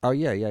 Oh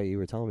yeah, you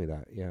were telling me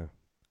that. Yeah.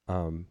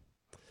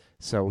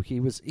 So he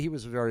was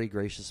very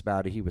gracious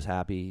about it. He was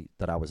happy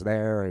that I was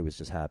there. He was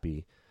just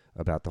happy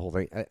about the whole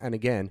thing. And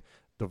again,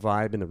 the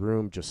vibe in the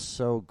room just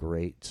so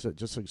great.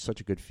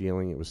 Such a good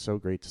feeling. It was so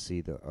great to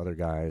see the other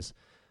guys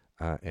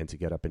and to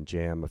get up and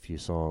jam a few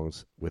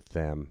songs with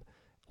them,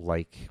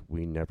 like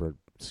we never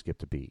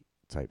skipped a beat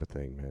type of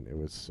thing. Man, it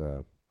was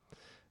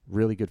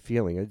really good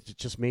feeling. It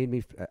just made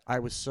me. I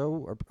was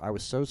so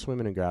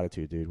swimming in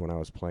gratitude, dude, when I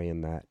was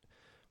playing that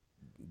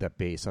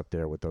bass up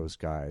there with those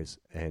guys,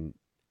 and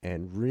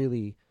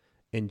really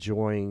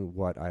enjoying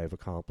what I have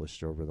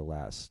accomplished over the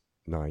last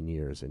 9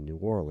 years in New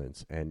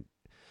Orleans. And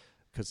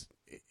because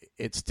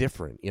it's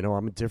different,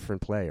 I'm a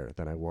different player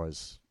than I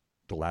was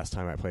the last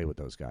time I played with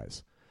those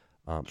guys.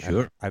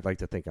 Sure. I'd like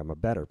to think I'm a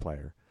better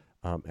player.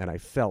 And I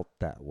felt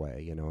that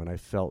way, and I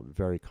felt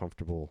very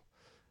comfortable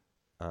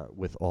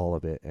with all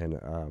of it.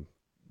 And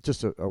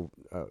just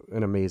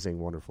an amazing,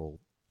 wonderful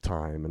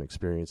time and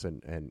experience.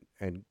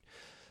 And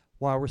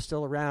while we're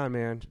still around,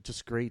 man,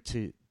 just great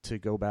to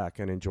go back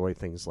and enjoy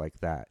things like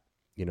that,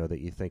 that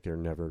you think are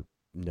never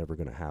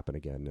going to happen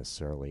again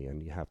necessarily.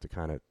 And you have to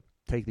kind of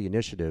take the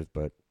initiative,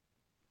 but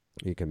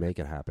you can make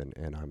it happen.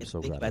 And I'm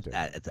so glad I did.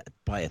 That. It's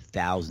probably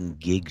 1,000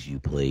 gigs you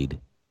played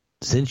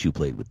since you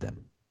played with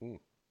them. You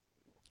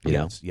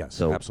know? Yes,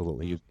 so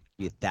absolutely. You'd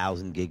be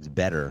 1,000 gigs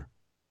better,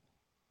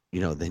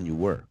 than you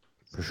were,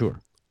 for sure.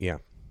 Yeah.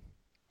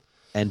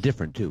 And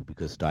different, too,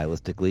 because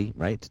stylistically,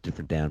 right, it's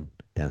different down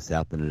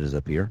south than it is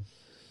up here.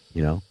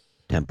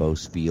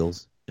 Tempos,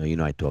 feels.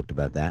 I talked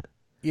about that.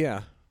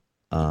 Yeah.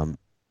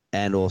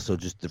 And also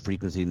just the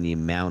frequency and the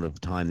amount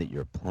of time that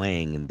you're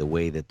playing and the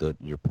way that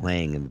you're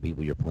playing and the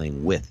people you're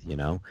playing with,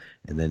 And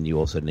then you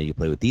also know you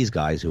play with these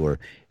guys who are,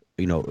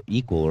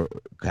 equal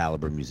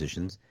caliber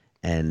musicians,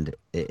 and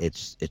it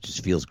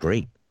just feels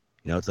great.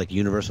 It's like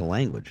universal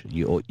language.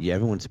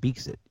 Everyone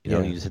speaks it.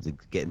 You just have to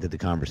get into the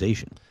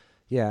conversation.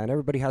 Yeah, and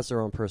everybody has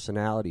their own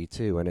personality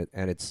too, and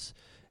it's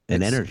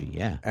energy,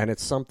 yeah. And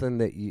it's something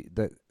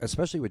that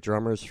especially with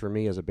drummers, for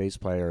me as a bass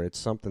player, it's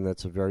something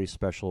that's a very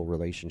special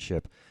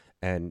relationship,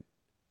 and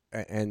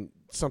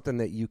something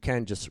that you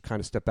can just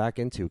kind of step back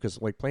into,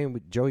 because like playing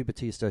with Joey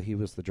Batista, he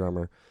was the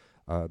drummer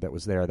that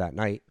was there that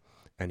night,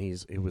 and he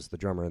was the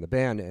drummer in the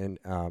band, and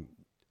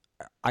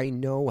I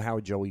know how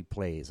Joey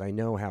plays. I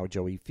know how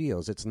Joey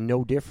feels. It's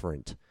no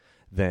different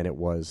than it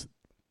was,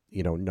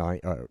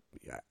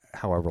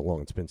 however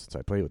long it's been since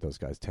I played with those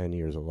guys, 10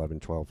 years, 11,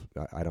 12,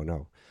 I don't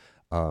know.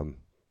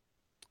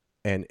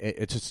 And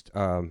it's just,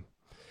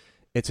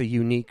 it's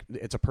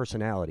a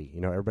personality.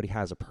 Everybody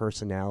has a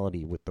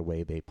personality with the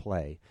way they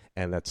play,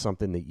 and that's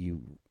something that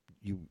you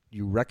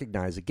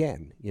recognize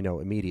again,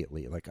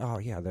 immediately. Like, oh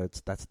yeah,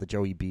 that's the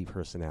Joey B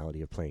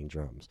personality of playing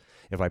drums.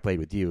 If I played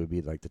with you, it would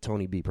be like the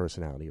Tony B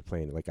personality of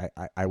playing. Like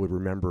I would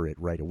remember it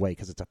right away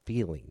because it's a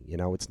feeling.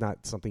 It's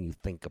not something you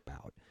think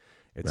about.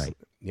 It's right.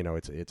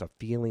 It's a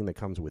feeling that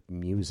comes with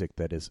music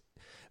that is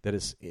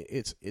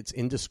it's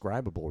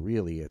indescribable.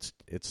 Really,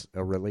 it's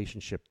a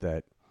relationship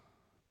that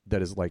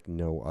is like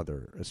no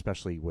other,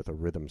 especially with a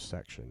rhythm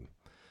section.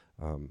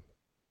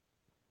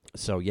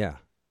 So yeah.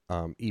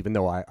 Even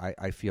though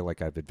I feel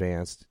like I've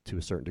advanced to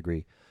a certain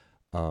degree,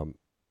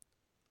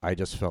 I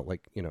just felt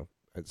like,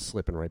 it's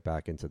slipping right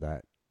back into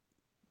that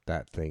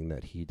thing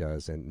that he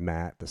does. And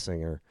Matt, the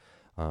singer,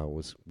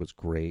 was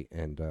great,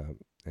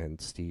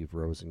 and Steve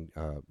Rosen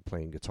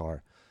playing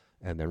guitar.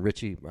 And then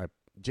Richie, I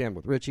jammed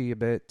with Richie a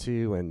bit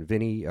too, and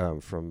Vinny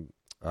from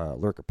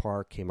Lurker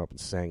Park came up and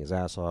sang his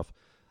ass off.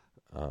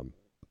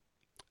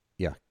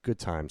 Yeah, good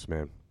times,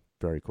 man.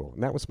 Very cool.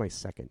 And that was my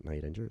second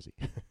night in Jersey.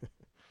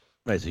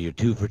 Right, so you're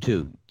 2 for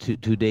 2. 2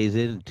 days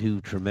in, 2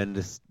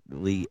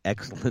 tremendously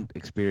excellent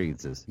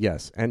experiences.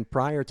 Yes, and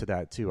prior to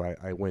that, too,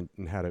 I went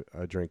and had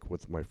a drink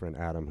with my friend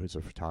Adam, who's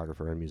a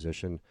photographer and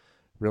musician.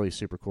 Really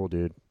super cool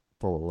dude,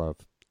 full of love,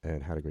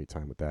 and had a great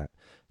time with that,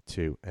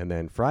 too. And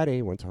then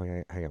Friday, went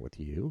to hang out with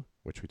you,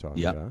 which we talked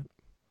about.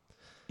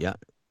 Yeah.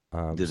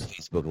 Did a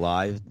Facebook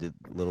Live, did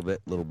a little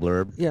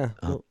blurb. Yeah.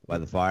 By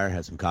the fire,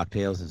 had some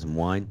cocktails and some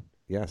wine.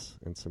 Yes,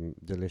 and some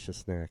delicious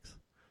snacks.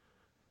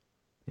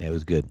 Yeah, it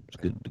was good.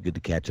 It was good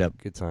to catch up.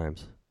 Good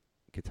times.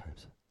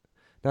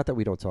 Not that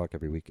we don't talk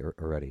every week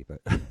already, but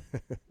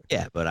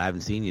yeah, but I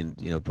haven't seen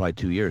you, probably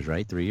 2 years,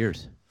 right? 3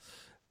 years.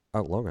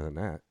 Oh, longer than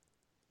that.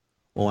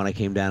 Well, when I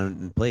came down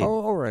and played.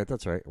 Oh, all right,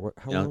 that's right.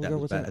 How long ago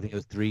was that? I think it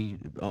was 3.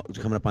 It was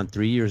coming up on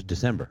 3 years,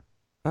 December.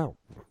 Oh,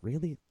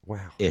 really?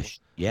 Wow. Ish.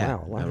 Yeah.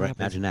 Wow. Right.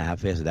 Imagine that. How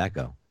fast did that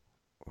go?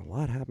 A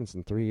lot happens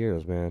in 3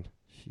 years, man.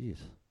 Jeez.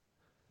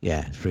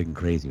 Yeah, it's freaking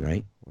crazy,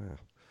 right?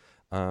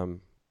 Wow.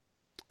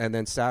 And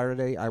then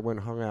Saturday, I went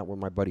and hung out with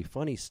my buddy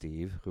Funny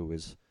Steve, who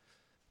is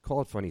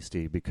called Funny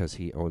Steve because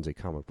he owns a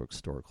comic book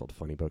store called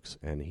Funny Books,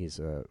 and he's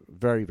a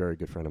very, very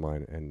good friend of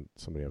mine and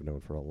somebody I've known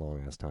for a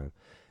long-ass time.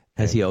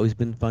 Has he always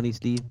been Funny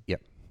Steve?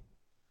 Yep.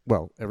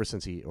 Well, ever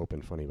since he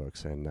opened Funny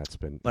Books, and that's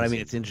been. But I mean,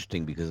 it's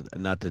interesting because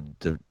not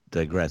to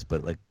digress,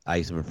 but like I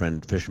used to have a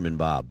friend, Fisherman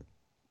Bob.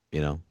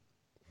 You know,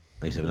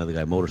 I used to have another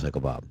guy,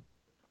 Motorcycle Bob.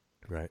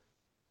 Right.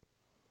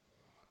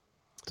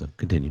 So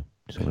continue.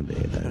 Just wanted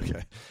to add that.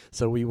 Okay.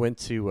 So we went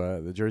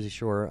to the Jersey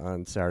Shore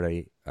on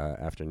Saturday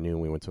afternoon.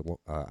 We went to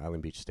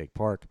Island Beach State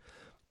Park.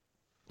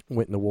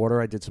 Went in the water.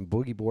 I did some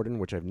boogie boarding,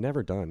 which I've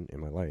never done in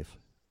my life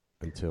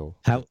until.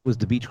 How was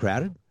the beach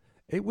crowded?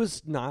 It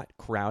was not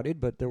crowded,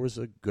 but there was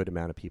a good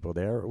amount of people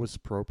there. It was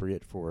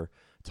appropriate for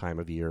time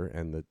of year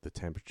and the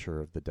temperature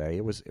of the day.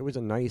 It was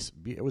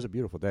a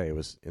beautiful day. It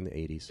was in the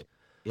 80s.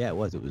 Yeah, it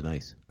was. It was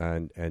nice.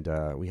 And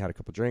we had a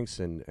couple drinks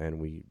and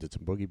we did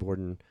some boogie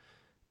boarding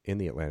in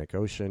the Atlantic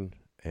Ocean,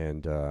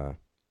 and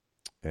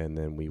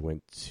then we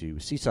went to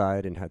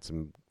Seaside and had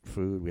some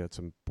food. We had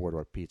some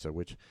boardwalk pizza,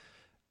 which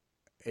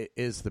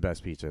is the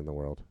best pizza in the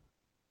world.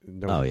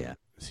 Oh yeah,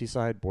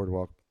 Seaside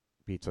boardwalk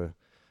pizza,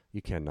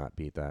 you cannot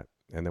beat that.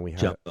 And then we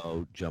had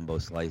jumbo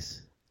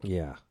slice.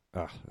 Yeah,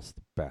 that's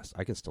the best.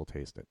 I can still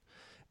taste it.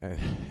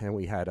 And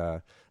we had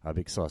a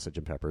big sausage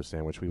and pepper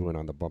sandwich. We went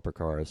on the bumper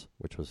cars,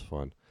 which was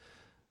fun.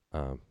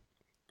 It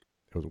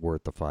was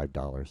worth the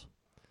 $5.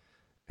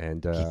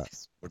 And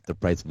yes, worth the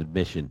price of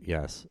admission.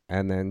 Yes.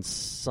 And then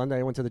Sunday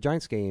I went to the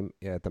Giants game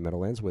at the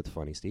Meadowlands with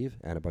Funny Steve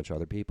and a bunch of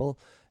other people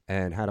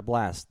and had a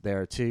blast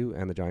there too,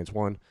 and the Giants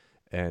won.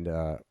 And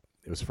it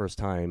was the first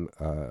time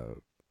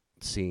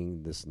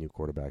seeing this new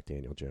quarterback,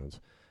 Daniel Jones.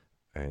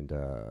 And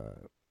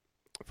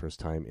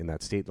first time in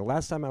that state. The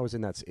last time I was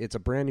in that, it's a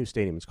brand new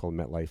stadium. It's called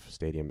MetLife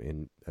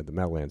Stadium at the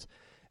Meadowlands.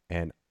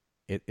 And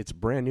it's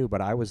brand new,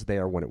 but I was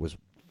there when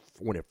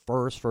it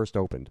first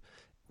opened.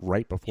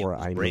 Right before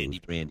I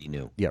moved. Brandy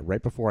new. Yeah,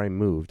 right before I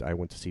moved, I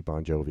went to see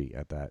Bon Jovi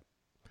at that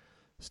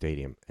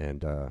stadium,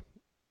 and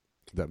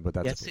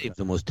that stade's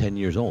almost 10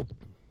 years old.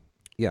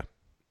 Yeah.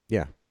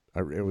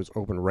 It was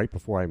open right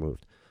before I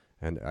moved,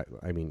 and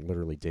I mean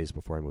literally days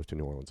before I moved to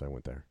New Orleans, I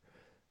went there,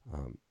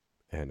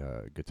 and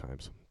good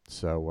times.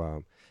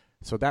 So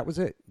that was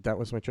it. That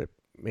was my trip.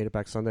 Made it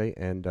back Sunday,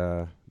 and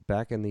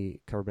back in the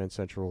Cover Band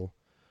Central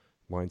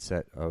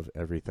mindset of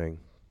everything.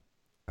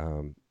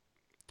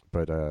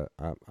 But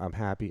I'm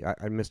happy.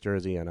 I miss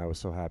Jersey, and I was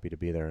so happy to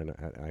be there, and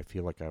I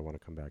feel like I want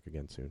to come back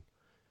again soon.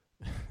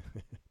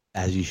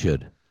 As you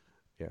should.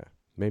 Yeah,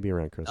 maybe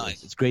around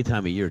Christmas. It's a great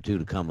time of year, too,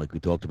 to come, like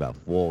we talked about.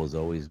 Fall is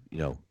always,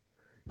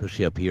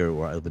 especially up here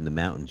or up in the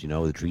mountains,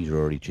 the trees are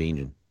already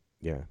changing.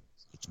 Yeah.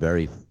 It's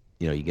very,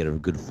 you get a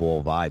good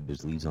fall vibe.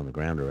 There's leaves on the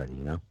ground already,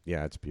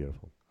 Yeah, it's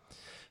beautiful.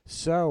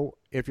 So,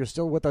 if you're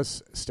still with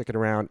us, sticking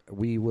around,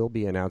 we will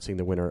be announcing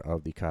the winner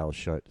of the Kyle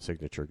Schutt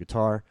signature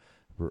guitar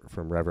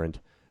from Reverend.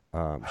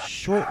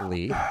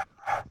 Shortly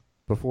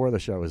before the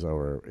show is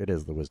over. It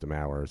is the Wizdumb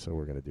Hour, so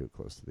we're going to do it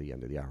close to the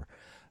end of the hour.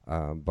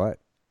 But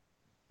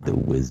the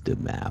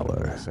Wizdumb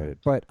Hour. I'm excited.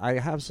 But I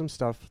have some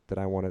stuff that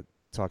I want to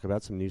talk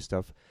about, some new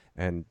stuff,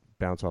 and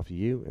bounce off of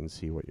you and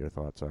see what your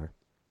thoughts are.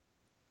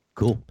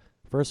 Cool.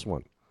 First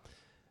one.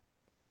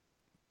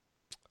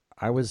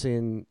 I was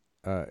in.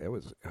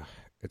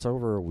 It's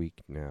over a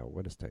week now.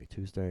 What is today?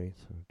 Tuesday.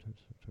 So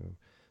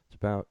it's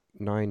about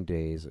 9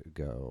 days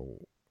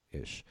ago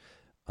ish.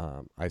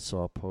 I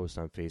saw a post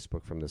on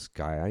Facebook from this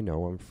guy I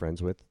know, I'm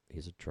friends with,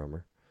 he's a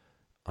drummer,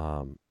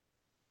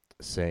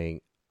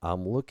 saying,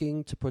 I'm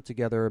looking to put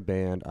together a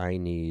band. I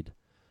need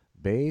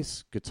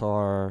bass,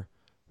 guitar,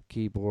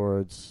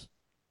 keyboards,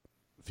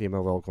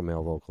 female vocal,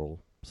 male vocal,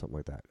 something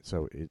like that.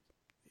 So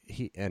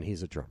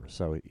he's a drummer,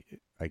 so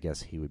I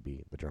guess he would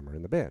be the drummer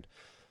in the band.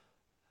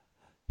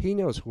 He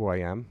knows who I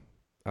am.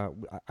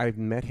 I've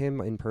met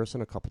him in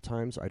person a couple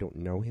times. I don't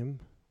know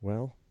him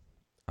well.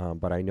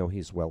 But I know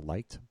he's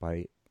well-liked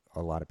by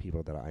a lot of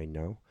people that I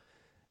know.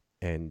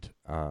 And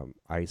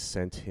I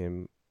sent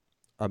him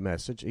a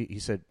message. He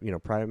said,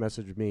 private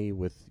message me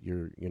with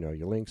your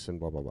links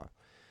and blah, blah, blah.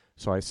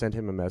 So I sent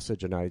him a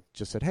message, and I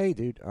just said, hey,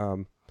 dude,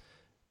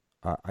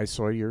 I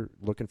saw you're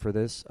looking for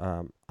this.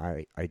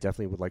 I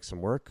definitely would like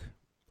some work.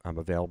 I'm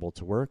available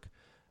to work.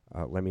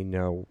 Let me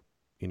know,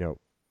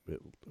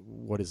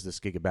 what is this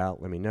gig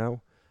about? Let me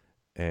know.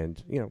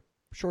 And,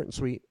 short and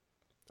sweet.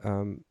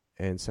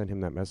 And sent him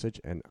that message,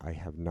 and I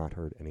have not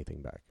heard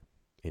anything back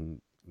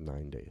in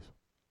 9 days.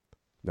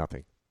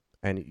 Nothing.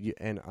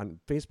 And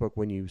on Facebook,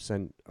 when you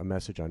send a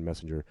message on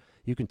Messenger,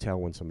 you can tell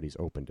when somebody's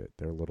opened it.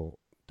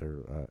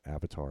 Their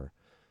avatar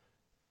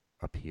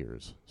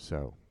appears.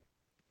 So,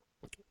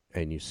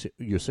 and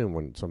you assume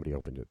when somebody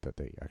opened it that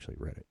they actually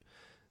read it.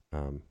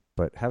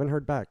 But haven't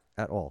heard back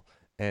at all,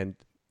 and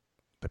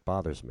that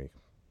bothers me.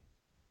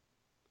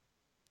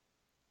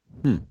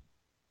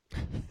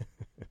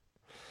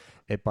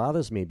 It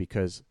bothers me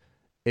because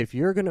if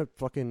you're going to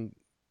fucking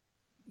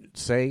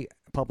say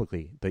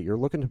publicly that you're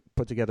looking to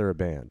put together a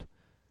band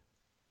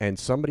and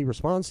somebody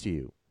responds to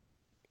you,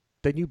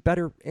 then you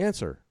better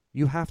answer.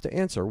 You have to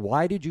answer.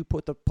 Why did you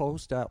put the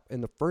post out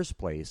in the first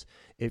place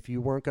if you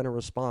weren't going to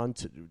respond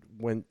to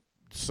when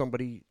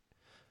somebody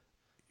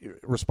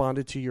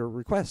responded to your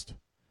request?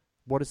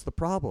 What is the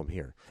problem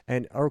here?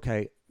 And,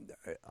 okay,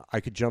 I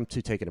could jump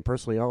to taking it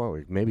personally.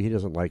 Oh, maybe he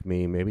doesn't like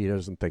me. Maybe he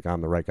doesn't think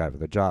I'm the right guy for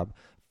the job.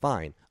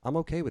 Fine. I'm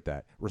okay with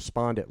that.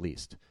 Respond at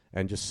least.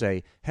 And just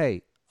say,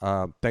 hey,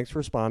 thanks for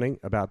responding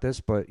about this,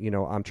 but,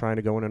 I'm trying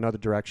to go in another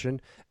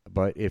direction.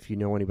 But if you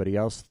know anybody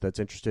else that's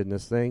interested in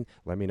this thing,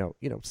 let me know.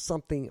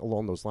 Something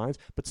along those lines.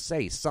 But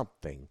say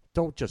something.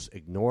 Don't just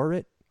ignore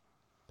it.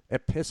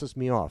 It pisses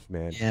me off,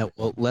 man. Yeah,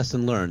 well,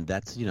 lesson learned.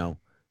 That's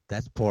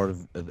part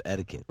of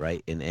etiquette,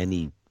 right? In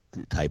any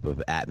type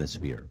of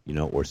atmosphere,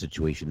 or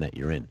situation that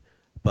you're in.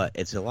 But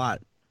it's a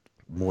lot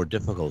more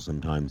difficult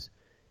sometimes,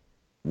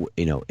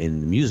 in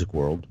the music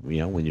world,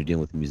 when you're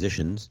dealing with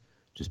musicians,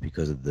 just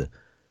because of the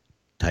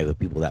type of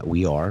people that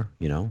we are,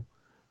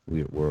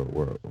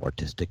 we're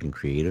artistic and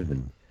creative,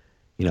 and,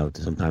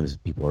 sometimes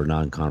people are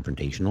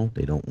non-confrontational.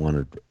 They don't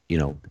want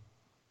to,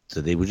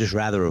 so they would just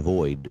rather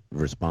avoid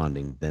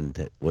responding than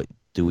to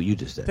do what you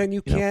just said. Then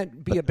you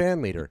can't be a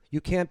band leader.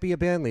 You can't be a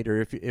band leader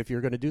if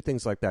you're going to do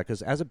things like that.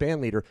 Because as a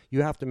band leader,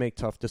 you have to make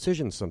tough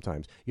decisions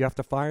sometimes. You have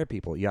to fire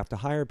people. You have to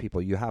hire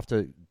people. You have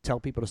to tell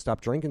people to stop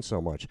drinking so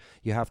much.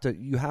 You have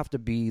to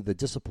be the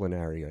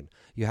disciplinarian.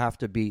 You have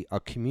to be a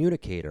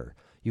communicator.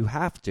 You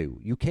have to.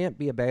 You can't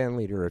be a band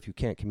leader if you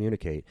can't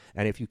communicate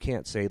and if you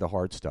can't say the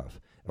hard stuff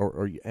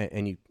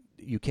and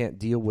you can't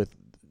deal with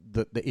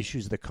the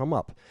issues that come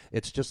up.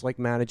 It's just like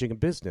managing a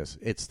business.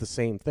 It's the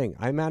same thing.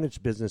 I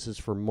managed businesses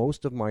for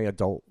most of my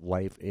adult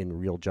life in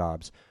real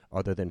jobs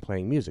other than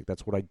playing music.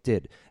 That's what I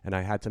did, and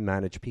I had to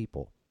manage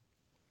people.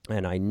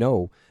 And I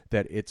know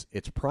that it's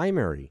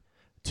primary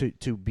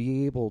to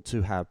be able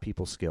to have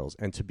people skills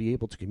and to be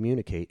able to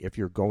communicate if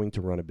you're going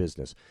to run a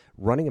business.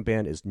 Running a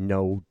band is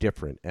no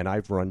different, and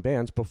I've run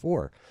bands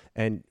before.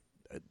 And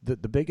the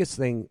biggest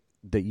thing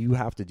that you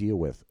have to deal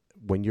with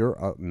when you're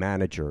a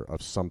manager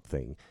of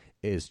something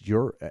is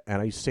and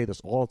I say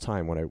this all the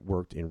time when I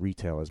worked in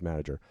retail as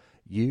manager,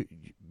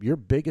 your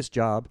biggest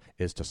job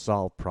is to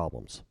solve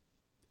problems.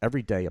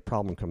 Every day a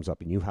problem comes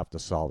up and you have to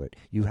solve it.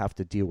 You have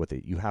to deal with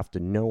it. You have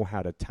to know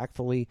how to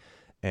tactfully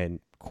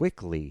and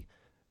quickly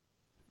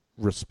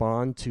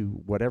respond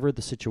to whatever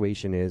the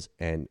situation is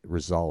and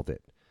resolve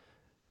it.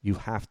 You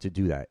have to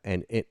do that.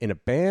 And in a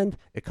band,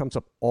 it comes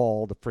up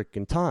all the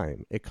freaking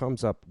time. It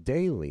comes up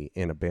daily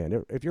in a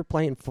band. If you're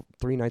playing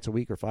 3 nights a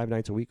week or 5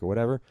 nights a week or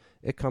whatever,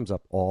 it comes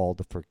up all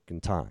the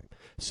freaking time.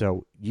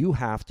 So you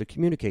have to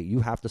communicate. You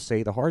have to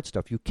say the hard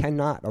stuff. You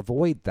cannot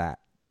avoid that,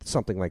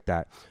 something like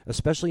that,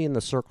 especially in the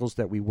circles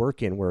that we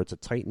work in where it's a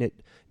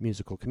tight-knit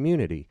musical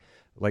community.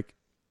 Like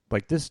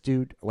this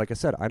dude, like I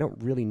said, I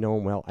don't really know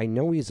him well. I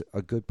know he's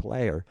a good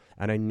player,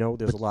 and I know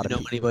there's a lot of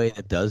people. Anybody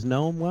that does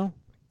know him well?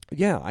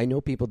 Yeah, I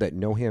know people that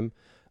know him,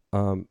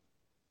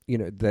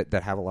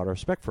 that have a lot of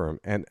respect for him,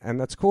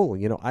 and that's cool.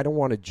 I don't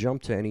want to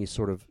jump to any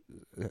sort of.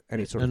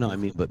 No, I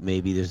mean, but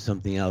maybe there's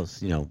something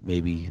else.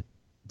 Maybe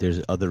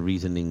there's other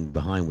reasoning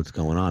behind what's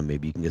going on.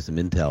 Maybe you can get some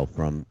intel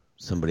from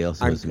somebody else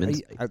who has some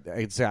insight.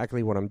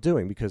 Exactly what I'm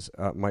doing, because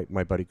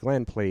my buddy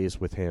Glenn plays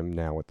with him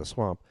now at the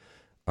Swamp,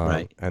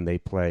 right? And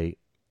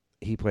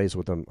he plays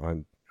with them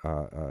on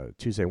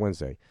Tuesday,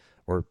 Wednesday,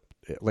 or.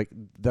 Like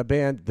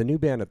the new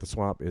band at the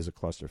Swamp is a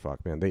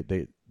clusterfuck, man.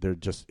 They're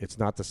just, it's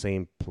not the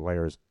same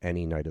players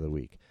any night of the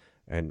week,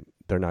 and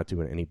they're not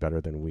doing any better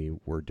than we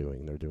were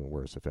doing. They're doing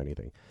worse, if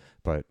anything.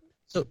 But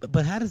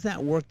how does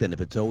that work then? If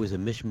it's always a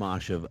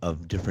mishmash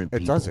of different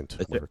people, it doesn't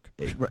work.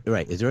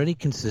 Right? Is there any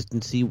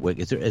consistency?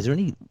 Is there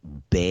any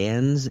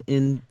bands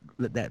in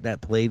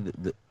that play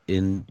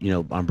in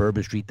on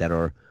Bourbon Street that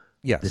are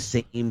the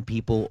same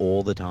people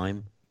all the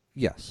time?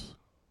 Yes.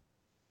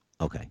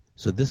 Okay,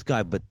 so this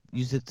guy, but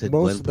you said most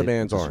Glenn of the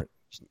bands aren't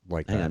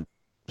like that. Hang on.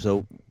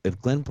 So if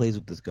Glenn plays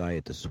with this guy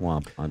at the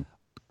Swamp on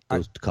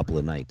those couple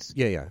of nights,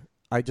 yeah.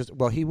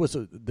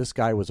 This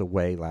guy was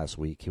away last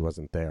week. He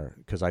wasn't there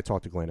because I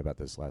talked to Glenn about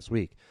this last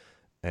week,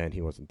 and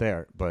he wasn't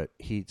there. But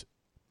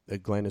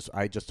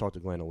I just talked to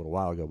Glenn a little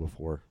while ago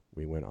before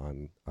we went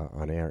on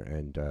air,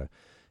 and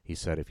he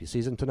said if he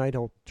sees him tonight,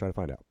 he'll try to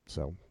find out.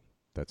 So.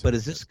 But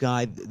is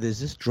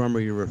this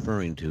drummer you're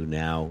referring to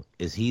now,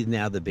 is he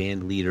now the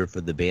band leader for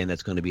the band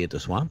that's going to be at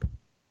the Swamp?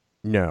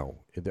 No.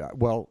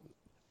 Well,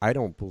 I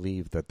don't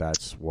believe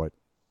that's what...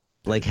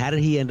 Like, how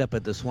did he end up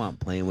at the Swamp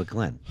playing with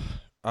Glenn?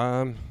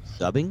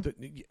 Subbing?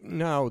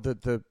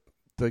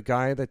 The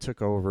guy that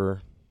took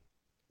over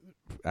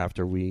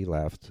after we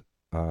left...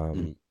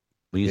 When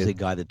you say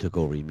guy that took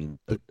over, you mean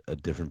a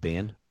different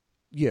band?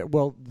 Yeah,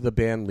 well, the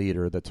band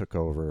leader that took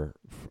over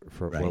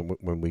right.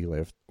 when we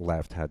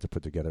left had to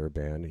put together a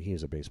band.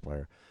 He's a bass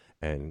player,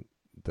 and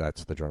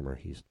that's the drummer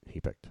he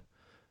picked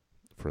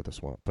for the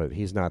Swamp. But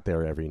he's not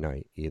there every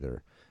night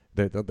either.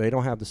 They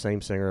don't have the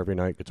same singer every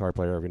night, guitar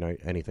player every night,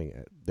 anything.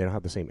 They don't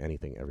have the same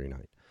anything every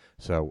night.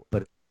 So,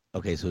 but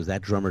okay, so is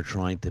that drummer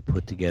trying to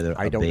put together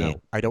a band?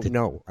 I don't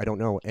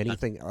know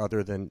anything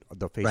other than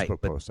the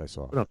Facebook post I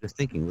saw. No, I'm just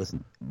thinking,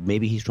 listen,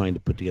 maybe he's trying to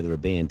put together a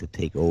band to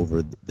take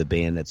over the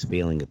band that's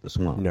failing at the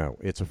Swamp. No,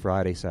 it's a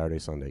Friday, Saturday,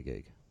 Sunday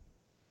gig.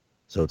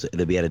 So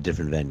it'll be at a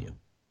different venue.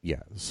 Yeah,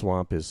 the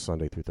Swamp is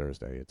Sunday through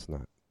Thursday. It's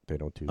not. They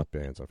don't do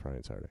bands on Friday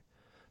and Saturday.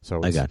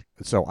 So I got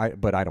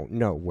it. But I don't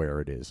know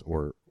where it is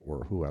or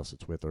who else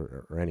it's with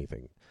or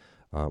anything.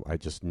 I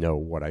just know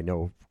what I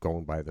know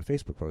going by the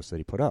Facebook post that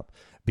he put up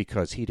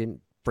because he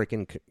didn't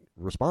freaking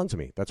respond to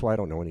me. That's why I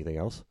don't know anything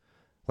else.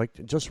 Like,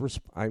 it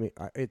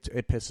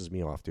pisses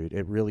me off, dude.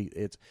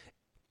 It's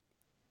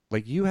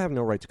like, you have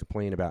no right to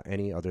complain about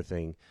any other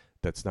thing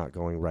that's not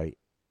going right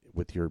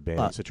with your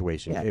band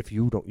situation. Yeah. If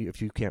you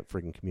can't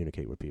freaking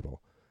communicate with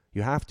people,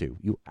 you have to.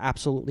 You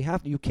absolutely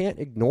have to. You can't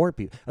ignore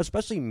people,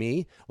 especially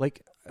me.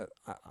 Like,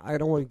 I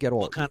don't want to get all.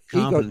 What kind of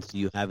confidence do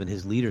you have in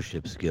his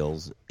leadership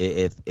skills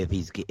if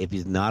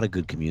he's not a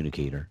good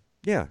communicator?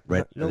 Yeah, right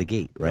out of the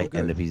gate, right?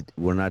 No, and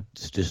we're not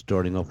just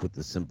starting off with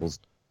the simple,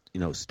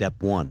 step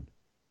one,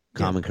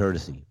 common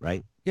courtesy,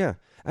 right? Yeah,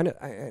 and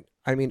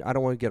I mean, I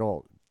don't want to get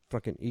all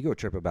fucking ego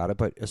trip about it,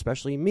 but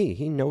especially me.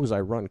 He knows I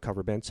run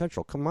Cover Band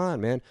Central. Come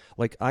on, man.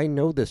 Like, I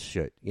know this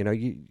shit.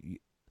 You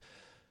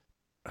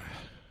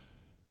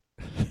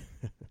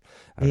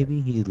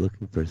Maybe he's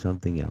looking for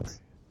something else.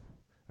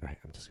 All right,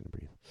 I'm just gonna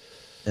breathe.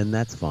 And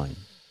that's fine.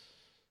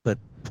 But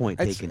point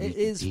taken. It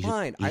is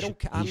fine.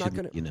 I'm not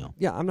gonna.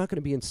 Yeah, I'm not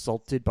gonna be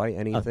insulted by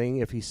anything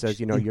if he says,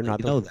 you're not. You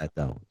know that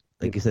though.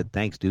 Like you said,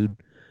 thanks, dude.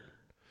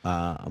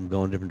 I'm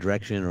going a different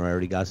direction, or I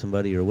already got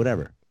somebody, or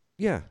whatever.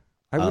 Yeah,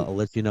 I'll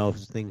let you know if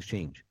things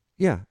change.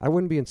 Yeah, I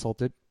wouldn't be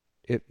insulted.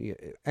 If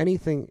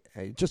anything,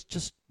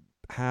 just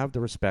have the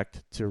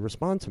respect to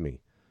respond to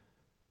me.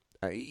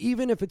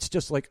 Even if it's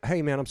just like,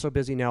 hey, man, I'm so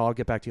busy now, I'll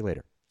get back to you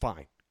later.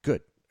 Fine.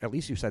 Good. At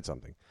least you said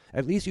something.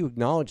 At least you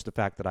acknowledge the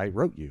fact that I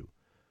wrote you.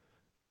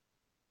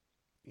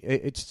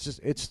 It's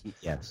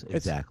yes,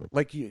 exactly.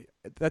 Like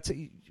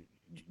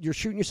you're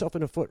shooting yourself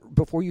in the foot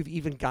before you've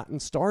even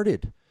gotten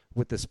started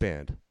with this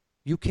band.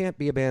 You can't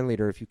be a band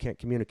leader if you can't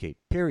communicate,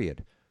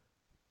 period.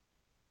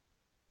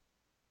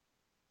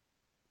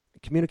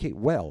 Communicate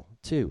well,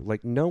 too.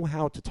 Like, know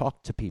how to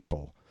talk to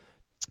people.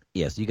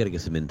 Yes, you got to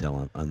get some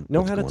intel on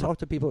know how to talk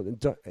to people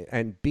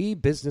and be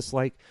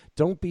businesslike.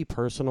 Don't be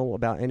personal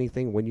about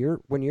anything. When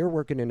you're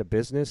working in a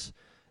business,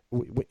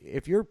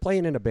 if you're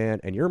playing in a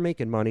band and you're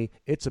making money,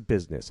 it's a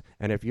business.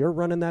 And if you're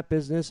running that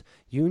business,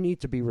 you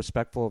need to be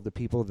respectful of the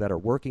people that are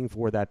working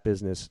for that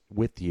business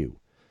with you.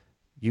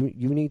 You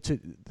need to,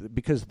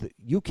 because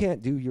you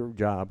can't do your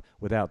job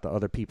without the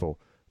other people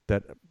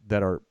that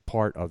are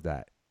part of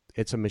that.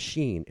 It's a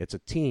machine. It's a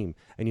team,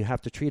 and you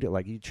have to treat it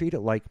like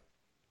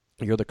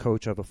you're the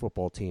coach of a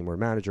football team or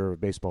manager of a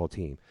baseball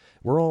team.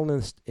 We're all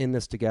in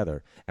this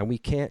together, and we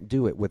can't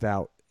do it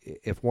without,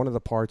 if one of the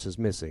parts is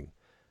missing,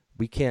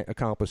 we can't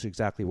accomplish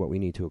exactly what we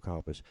need to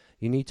accomplish.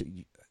 You need to,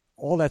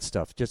 all that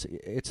stuff.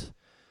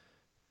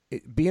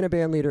 Being a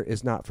band leader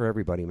is not for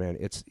everybody, man.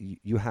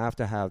 You have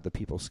to have the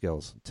people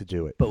skills to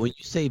do it. But when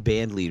you say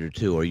band leader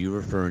too, are you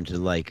referring to,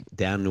 like,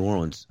 down in New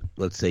Orleans?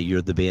 Let's say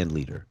you're the band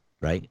leader,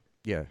 right?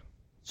 Yeah.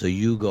 So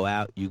you go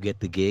out, you get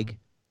the gig,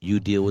 you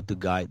deal with the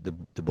guy,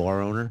 the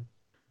bar owner.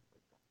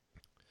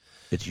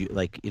 It's you,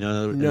 like, in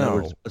other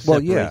words,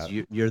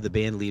 you're the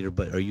band leader,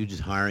 but are you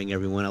just hiring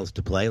everyone else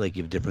to play? Like,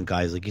 you have different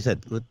guys, like you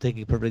said. Let's take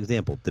a perfect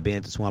example. The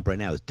band at Swamp right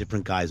now is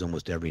different guys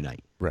almost every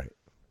night. Right.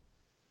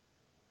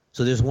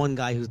 So there's one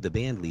guy who's the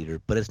band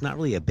leader, but it's not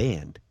really a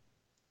band.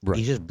 Right.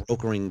 He's just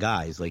brokering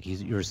guys. Like,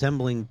 you're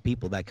assembling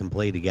people that can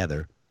play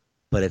together,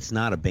 but it's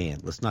not a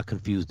band. Let's not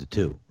confuse the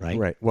two, right?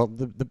 Right. Well,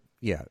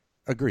 yeah,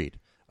 agreed.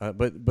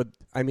 But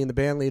I mean, the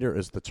band leader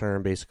is the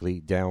term basically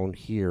down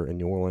here in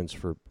New Orleans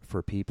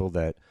for people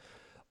that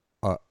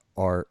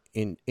are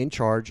in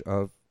charge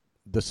of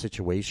the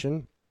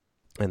situation,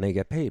 and they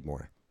get paid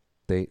more.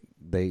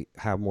 They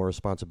have more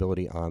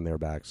responsibility on their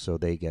backs, so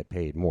they get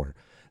paid more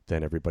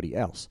than everybody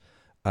else,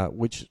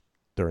 which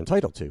they're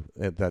entitled to.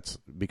 That's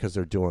because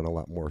they're doing a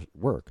lot more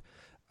work,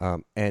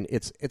 and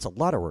it's a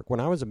lot of work. When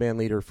I was a band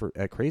leader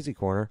at Crazy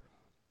Corner,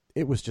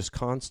 it was just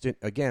constant.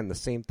 Again, the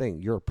same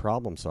thing. You're a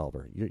problem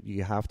solver.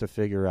 You have to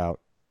figure out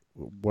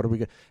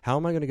how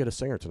am I going to get a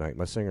singer tonight?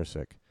 My singer's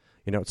sick.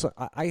 So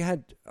I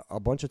had a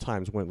bunch of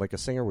times when, like, a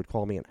singer would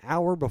call me an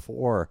hour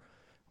before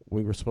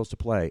we were supposed to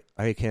play.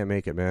 I can't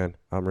make it, man.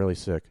 I'm really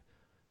sick.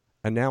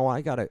 And now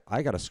I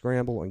gotta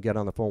scramble and get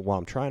on the phone while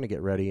I'm trying to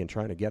get ready and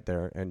trying to get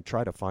there and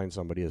try to find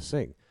somebody to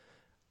sing.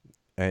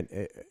 And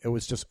it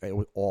was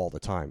all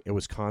the time. It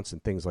was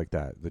constant things like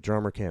that. The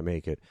drummer can't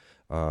make it.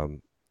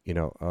 I'm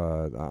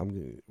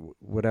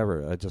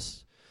whatever. I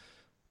just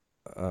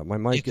my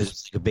mic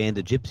is like a band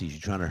of gypsies. You're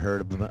trying to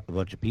herd a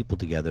bunch of people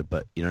together,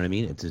 but you know what I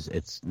mean.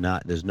 It's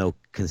not. There's no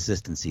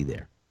consistency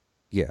there.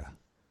 Yeah.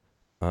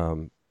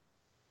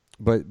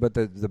 But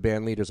the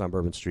band leaders on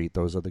Bourbon Street,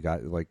 those are the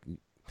guys. Like,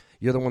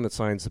 you're the one that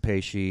signs the pay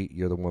sheet.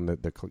 You're the one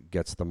that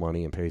gets the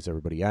money and pays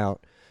everybody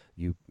out.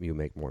 You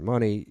make more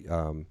money.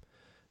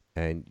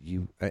 And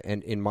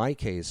in my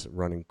case,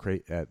 running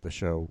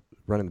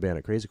the band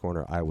at Crazy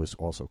Corner, I was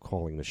also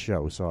calling the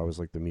show, so I was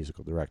like the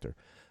musical director,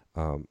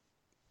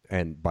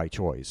 and by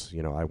choice,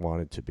 I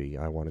wanted to,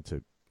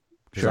 because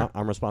sure.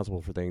 I'm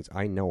responsible for things.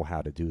 I know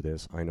how to do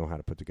this. I know how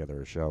to put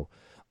together a show.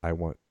 I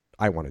want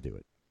to do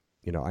it.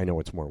 I know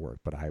it's more work,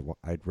 but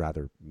I'd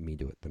rather me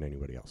do it than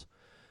anybody else.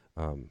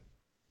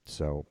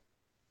 So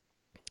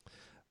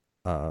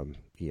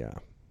Yeah.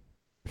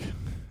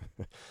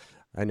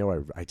 I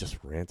know I just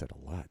ranted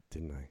a lot,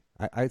 didn't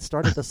I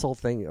started this whole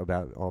thing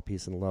about all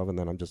peace and love, and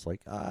then I'm just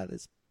like,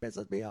 this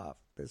pisses me off.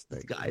 This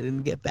thing. This guy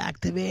didn't get back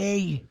to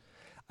me.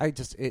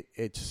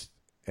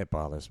 It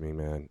bothers me,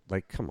 man.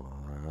 Like, come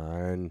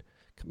on.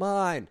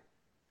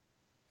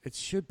 It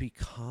should be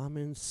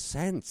common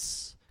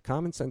sense.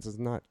 Common sense is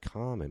not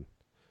common.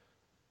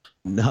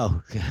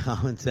 No,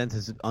 common sense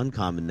is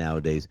uncommon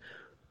nowadays.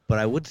 But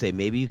I would say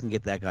maybe you can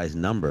get that guy's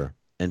number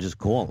and just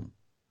call him.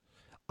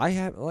 I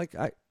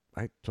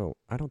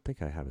don't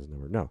think I have his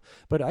number. No,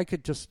 but I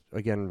could just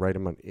again write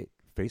him on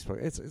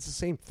Facebook. It's the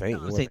same thing.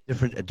 No, it's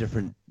a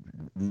different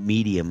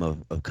medium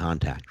of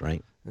contact,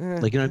 right?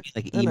 Like, you know what I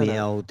mean? Like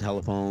email,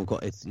 telephone call.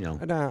 It's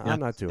I'm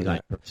not doing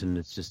that. Person.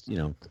 It's just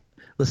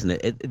listen.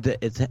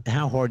 It's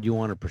how hard you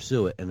want to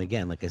pursue it. And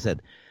again, like I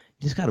said,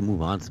 you just got to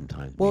move on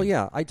sometimes. Well,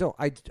 yeah, I don't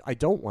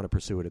want to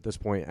pursue it at this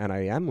point, and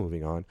I am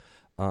moving on.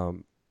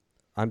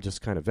 I'm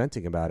just kind of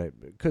venting about it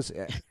because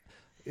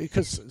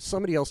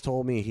somebody else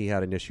told me he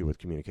had an issue with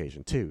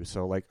communication too.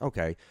 So, like,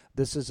 okay,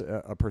 this is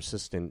a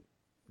persistent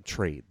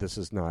trait. This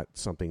is not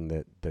something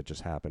that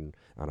just happened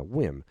on a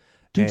whim.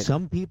 Dude,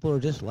 some people are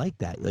just like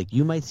that. Like,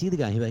 you might see the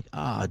guy, he'll be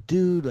like,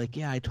 dude, like,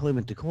 yeah, I told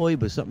him to call you,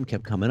 but something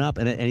kept coming up,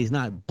 and he's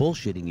not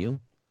bullshitting you.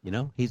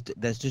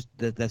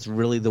 That's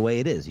really the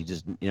way it is. He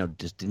just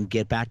just didn't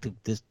get back to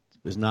this.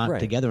 Was not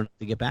together enough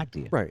to get back to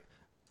you. Right,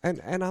 and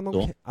I'm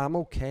okay. So, I'm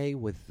okay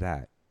with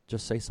that.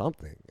 Just say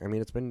something. I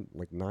mean, it's been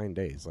like 9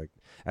 days. Like,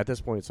 at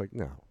this point, it's like,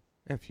 no,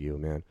 F you,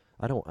 man.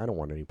 I don't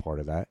want any part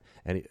of that.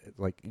 And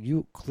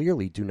you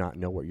clearly do not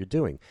know what you're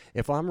doing.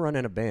 If I'm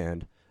running a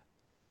band,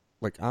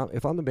 like,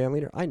 if I'm the band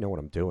leader, I know what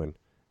I'm doing.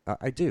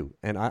 I do,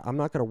 and I'm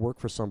not going to work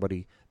for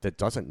somebody that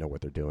doesn't know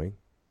what they're doing.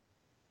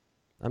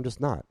 I'm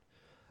just not.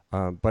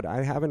 But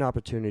I have an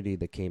opportunity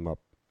that came up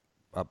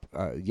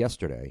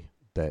yesterday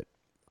that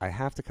I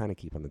have to kind of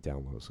keep on the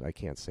down low. So I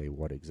can't say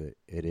what it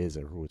is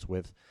or who it's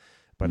with.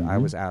 But I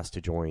was asked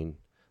to join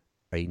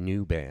a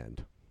new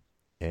band,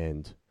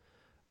 and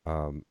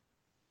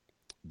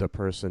the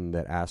person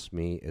that asked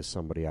me is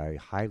somebody I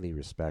highly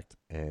respect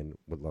and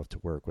would love to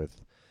work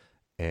with,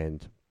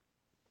 and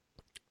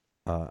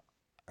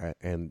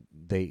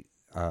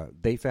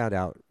they found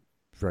out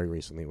very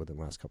recently, within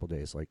the last couple of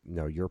days, like,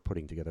 no, you're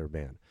putting together a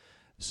band.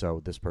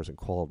 So this person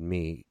called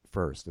me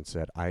first and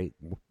said, I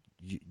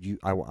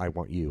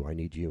want you. I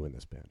need you in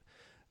this band.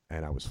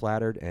 And I was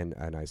flattered, and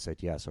I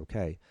said, yes,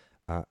 okay.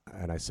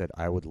 And I said,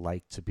 I would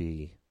like to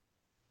be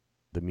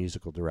the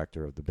musical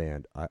director of the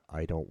band.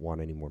 I don't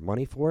want any more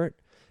money for it,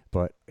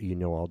 but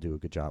I'll do a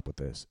good job with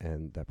this.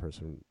 And that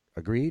person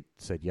agreed,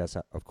 said, yes,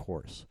 of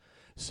course.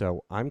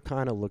 So I'm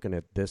kind of looking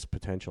at this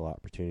potential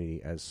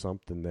opportunity as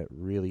something that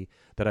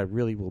I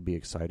really will be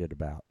excited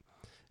about,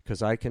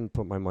 because I can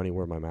put my money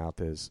where my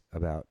mouth is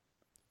about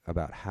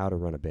how to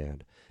run a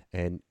band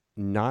and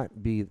not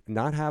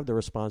have the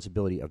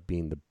responsibility of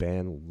being the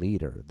band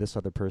leader. This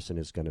other person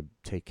is going to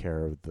take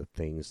care of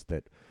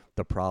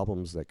the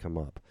problems that come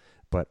up,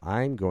 but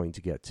I'm going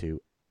to get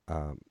to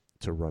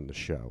run the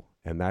show,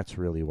 and that's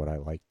really what I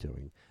like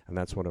doing, and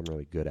that's what I'm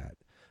really good at.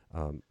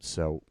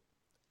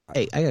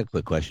 Hey, I got a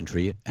quick question for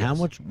you. Yes. How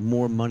much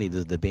more money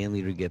does the band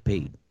leader get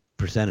paid,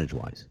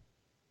 percentage-wise?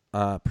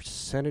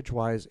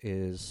 Percentage-wise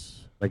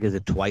is... Like, is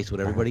it twice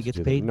what everybody gets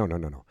paid? No.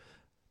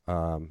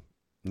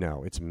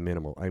 No, it's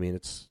minimal. I mean,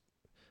 it's...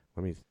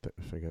 Let me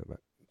figure out...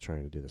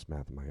 Trying to do this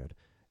math in my head.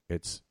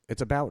 It's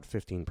about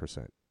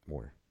 15%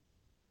 more.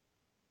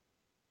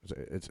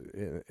 It's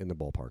in the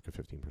ballpark of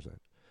 15%.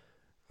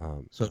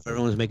 So if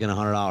everyone's making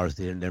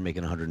 $100, they're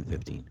making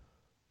 $115.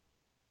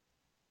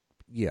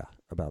 Yeah,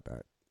 about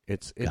that.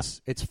 It's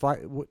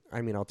five.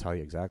 I mean, I'll tell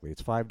you exactly.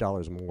 It's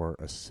 $5 more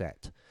a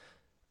set.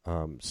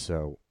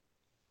 So,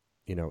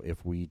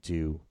 if we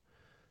do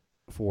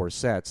 4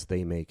 sets,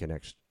 they make an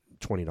extra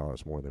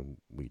 $20 more than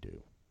we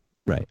do.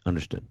 Right.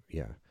 Understood.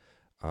 Yeah.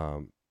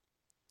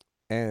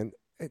 And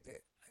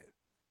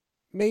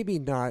maybe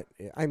not.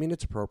 I mean,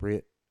 it's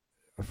appropriate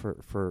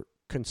for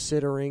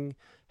considering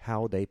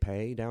how they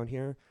pay down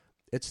here.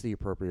 It's the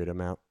appropriate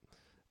amount.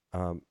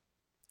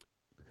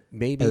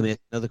 Maybe. Let me ask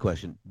another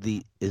question.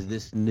 Is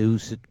this new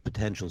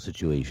potential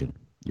situation,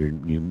 your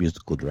new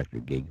musical director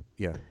gig?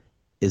 Yeah.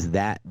 Is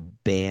that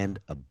band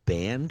a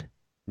band?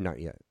 Not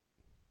yet.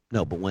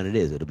 No, but when it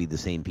is, it'll be the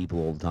same people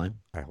all the time?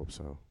 I hope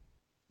so.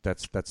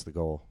 That's the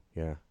goal.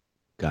 Yeah.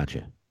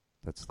 Gotcha.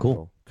 That's the cool.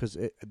 goal. Because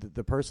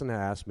the person that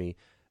asked me,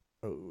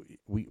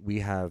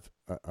 we have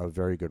a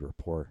very good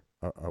rapport,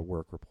 a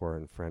work rapport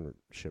and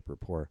friendship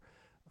rapport,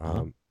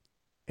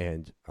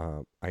 and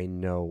I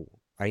know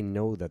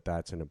that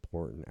that's an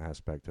important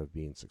aspect of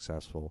being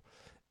successful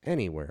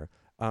anywhere,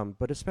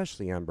 but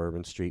especially on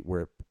Bourbon Street,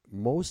 where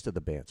most of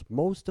the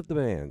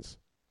bands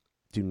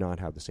do not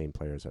have the same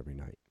players every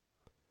night.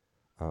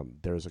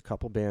 There's a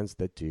couple bands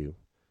that do,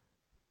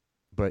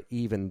 but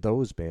even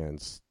those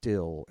bands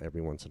still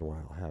every once in a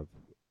while have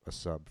a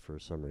sub for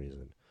some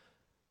reason.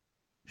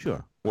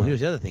 Sure. Well, here's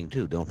the other thing,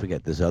 too. Don't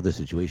forget, this other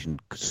situation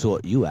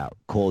sought you out,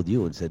 called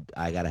you and said,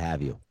 I got to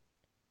have you.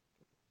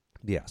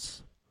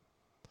 Yes.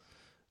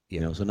 You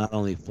know, so not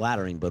only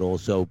flattering, but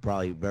also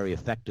probably very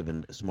effective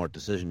and a smart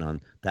decision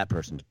on that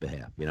person's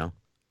behalf, you know?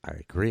 I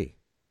agree.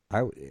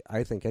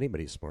 I think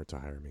anybody's smart to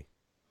hire me.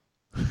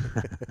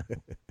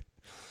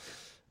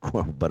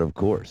 Well, but of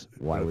course,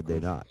 why would they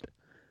not?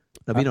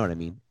 No, you know what I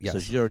mean?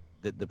 Yes. So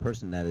the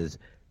person that is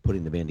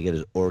putting the band together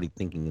is already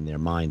thinking in their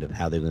mind of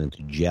how they're going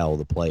to gel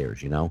the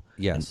players, you know?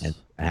 Yes. And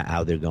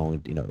how they're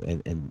going to, you know,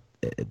 and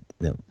you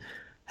know,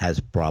 has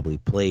probably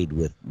played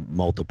with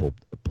multiple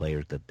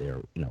players that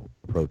they're, you know,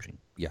 approaching.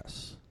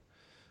 Yes.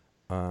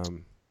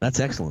 That's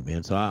excellent,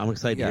 man. So I'm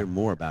excited to hear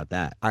more about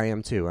that. I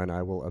am too, and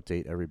I will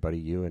update everybody,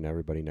 you and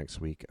everybody next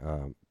week,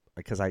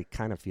 because I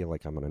kind of feel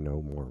like I'm going to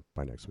know more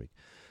by next week.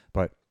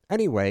 But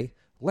anyway,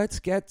 let's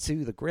get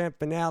to the grand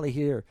finale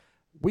here.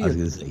 I was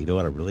going to say, you know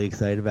what I'm really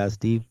excited about,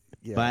 Steve?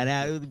 Yeah. Find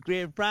out who the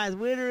grand prize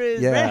winner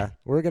is. Yeah, right?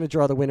 We're going to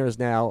draw the winners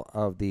now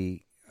of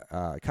the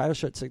Kyle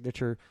Shutt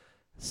Signature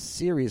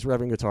Series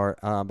Reverend Guitar.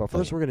 But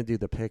first, we're going to do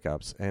the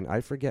pickups, and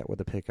I forget what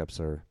the pickups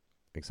are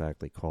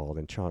exactly called.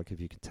 And Chunk, if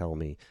you could tell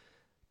me,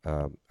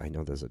 I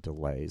know there's a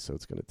delay, so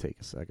it's going to take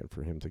a second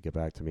for him to get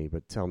back to me.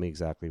 But tell me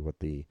exactly what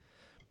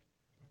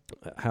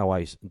how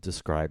I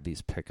describe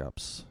these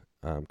pickups,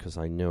 because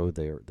I know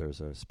there's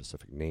a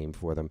specific name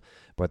for them.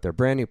 But they're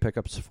brand new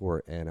pickups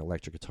for an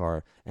electric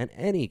guitar, and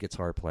any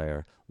guitar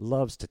player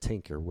loves to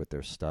tinker with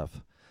their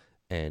stuff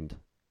and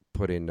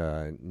put in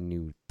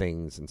new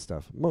things and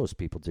stuff. Most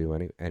people do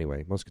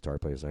anyway. Most guitar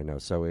players I know.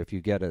 So if you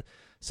get a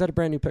set of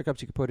brand new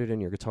pickups, you can put it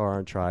in your guitar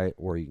and try it,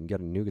 or you can get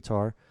a new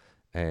guitar.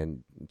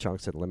 And Chunk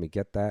said, let me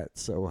get that.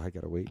 So I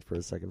got to wait for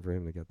a second for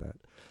him to get that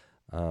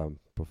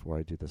before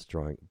I do this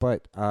drawing.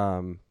 But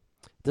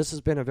this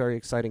has been a very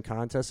exciting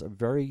contest. I'm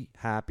very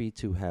happy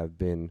to have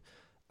been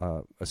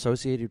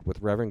associated with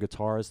Reverend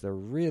Guitars. They're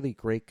really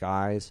great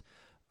guys.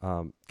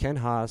 Ken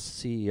Haas,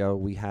 CEO,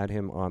 we had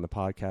him on the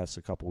podcast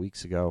a couple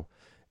weeks ago.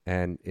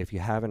 And if you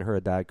haven't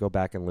heard that, go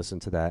back and listen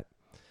to that.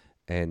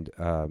 And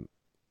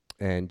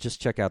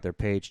just check out their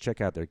page,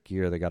 check out their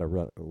gear. They got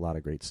a lot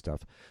of great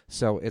stuff.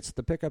 So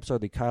the pickups are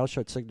the Kyle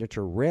Shutt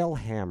Signature Rail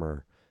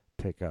Hammer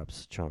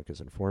pickups, Chunk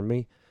has informed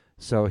me.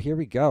 So here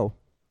we go.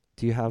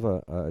 Do you have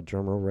a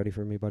drum roll ready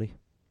for me, buddy?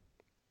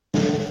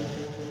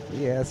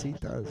 Yes, he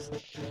does.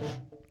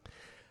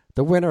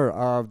 The winner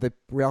of the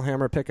Rail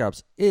Hammer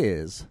pickups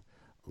is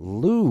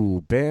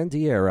Lou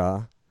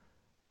Bandiera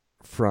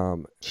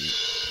from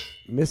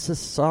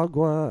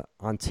Mississauga,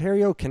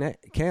 Ontario,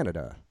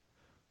 Canada.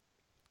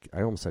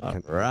 I almost said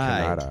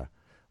Canada.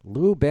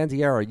 Lou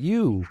Bandiera,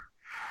 you,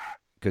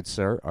 good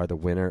sir, are the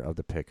winner of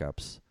the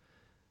pickups.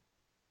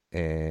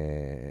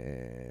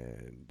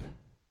 And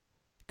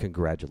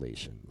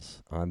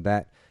congratulations on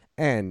that.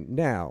 And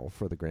now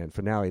for the grand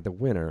finale, the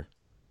winner.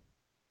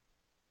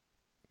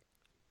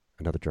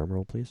 Another drum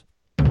roll, please.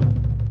 There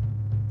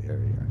we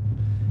are.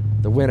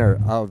 The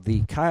winner of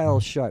the Kyle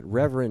Shutt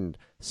Reverend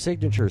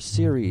Signature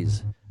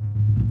Series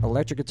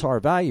electric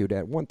guitar valued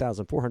at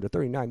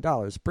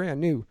 $1,439,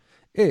 brand new,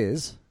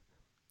 is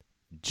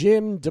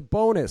Jim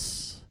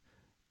DeBonis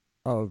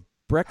of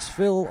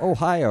Brecksville,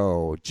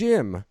 Ohio.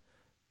 Jim,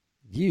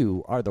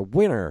 you are the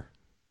winner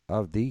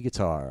of the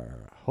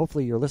guitar.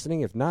 Hopefully you're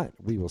listening. If not,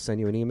 we will send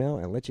you an email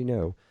and let you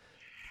know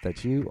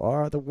that you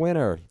are the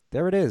winner.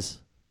 There it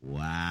is.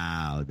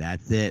 Wow,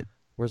 that's it.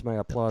 Where's my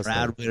applause? The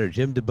proud winner,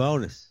 Jim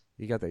DeBonis.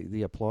 You got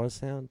the applause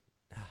sound?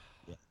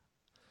 Yeah,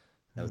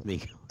 that was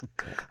me.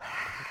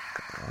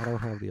 I don't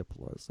have the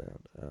applause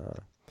sound.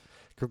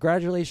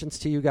 Congratulations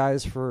to you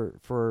guys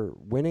for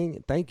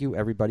winning. Thank you,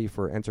 everybody,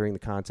 for entering the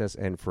contest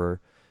and for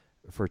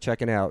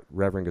checking out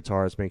Reverend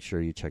Guitars. Make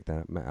sure you check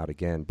them out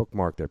again.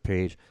 Bookmark their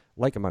page.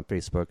 Like them on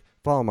Facebook.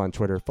 Follow them on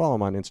Twitter. Follow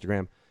them on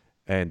Instagram.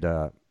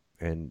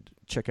 And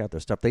check out their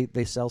stuff.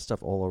 They sell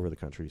stuff all over the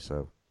country,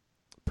 so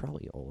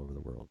probably all over the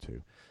world,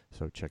 too.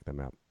 So check them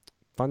out.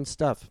 Fun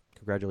stuff.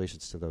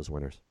 Congratulations to those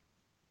winners.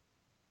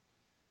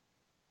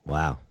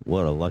 Wow,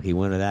 what a lucky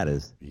winner that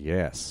is.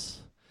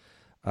 Yes.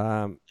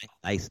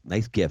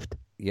 Nice gift.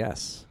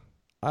 Yes.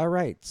 All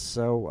right.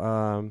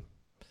 So,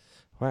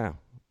 wow,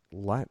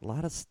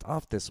 lot of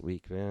stuff this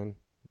week, man.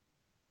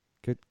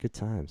 Good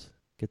times.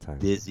 Good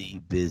times.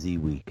 Busy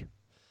week.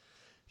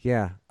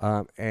 Yeah.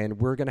 And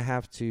we're gonna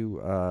have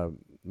to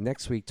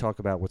next week talk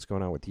about what's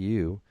going on with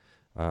you,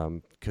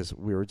 because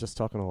we were just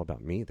talking all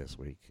about me this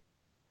week.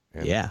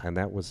 And, yeah. And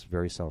that was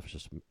very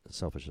selfish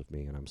of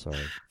me, and I'm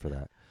sorry for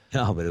that.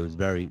 No, but it was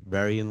very,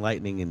 very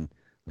enlightening, and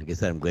like I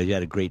said, I'm glad you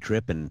had a great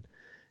trip, and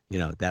you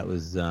know that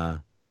was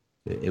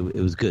it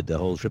was good. The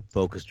whole trip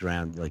focused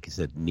around, like you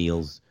said,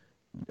 Neil's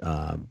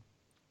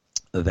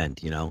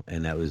event, you know,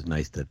 and that was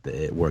nice that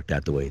it worked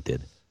out the way it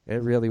did.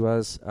 It really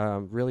was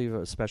really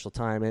a special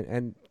time,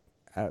 and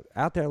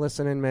out there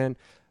listening, man,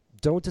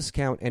 don't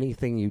discount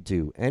anything you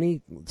do,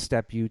 any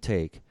step you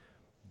take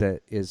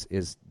that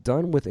is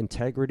done with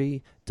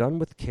integrity, done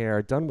with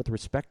care, done with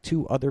respect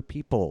to other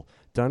people,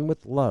 done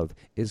with love,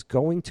 is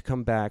going to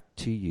come back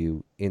to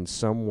you in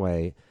some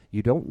way.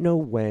 You don't know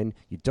when,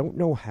 you don't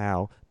know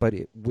how, but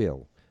it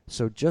will.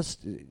 So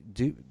just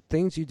do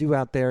things you do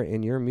out there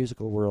in your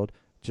musical world,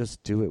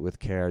 Just do it with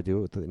care, do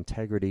it with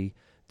integrity,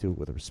 do it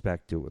with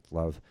respect, do it with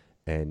love,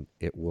 and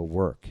it will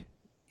work.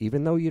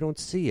 Even though you don't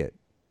see it,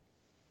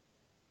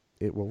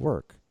 it will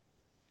work.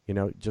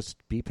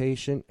 Just be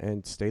patient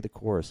and stay the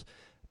course,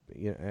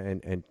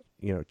 and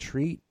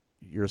treat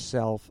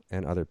yourself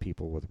and other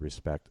people with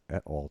respect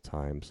at all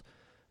times.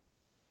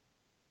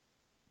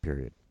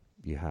 Period.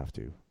 You have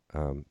to,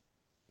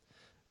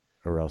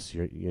 or else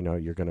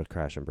you're going to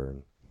crash and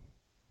burn.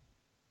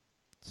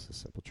 It's the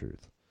simple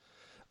truth.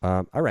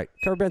 All right,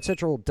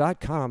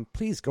 coverbandcentral.com.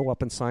 Please go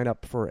up and sign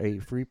up for a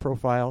free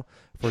profile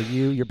for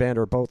you, your band,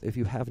 or both if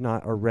you have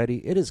not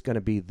already. It is going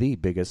to be the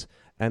biggest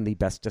and the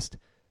bestest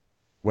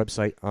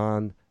website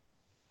on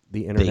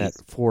the internet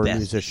for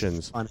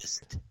musicians.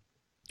 Honest.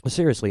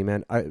 Seriously,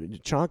 man.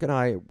 Chonk and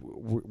I,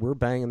 we're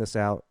banging this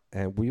out,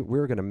 and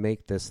we're going to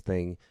make this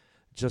thing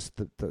just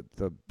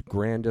the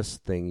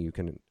grandest thing you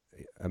can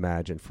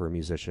imagine for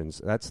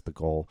musicians. That's the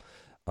goal.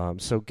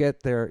 So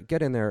get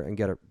in there and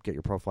get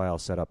your profile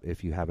set up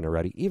if you haven't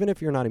already. Even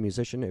if you're not a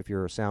musician, if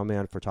you're a sound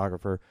man,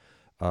 photographer,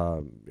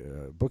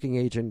 booking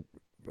agent,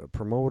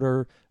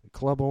 promoter,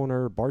 club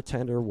owner,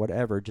 bartender,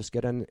 whatever, just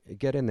get in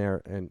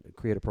there and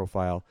create a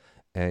profile,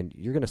 and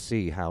you're going to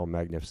see how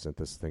magnificent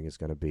this thing is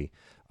going to be.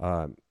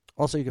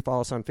 Also, you can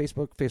follow us on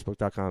Facebook,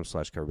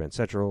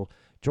 facebook.com/coverbandcentral.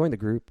 Join the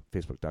group,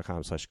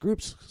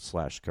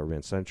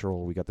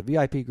 facebook.com/groups/coverbandcentral. We got the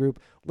VIP group.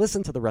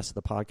 Listen to the rest of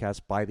the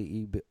podcast. Buy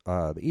the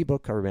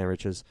ebook, Cover Band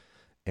Riches.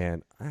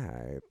 And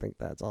I think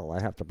that's all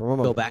I have to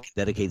promote. Go back and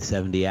dedicate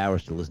 70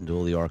 hours to listen to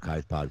all the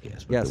archived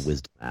podcasts. Yes. The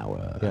Wizdumb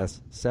Hour. Yes,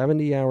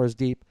 70 hours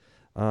deep.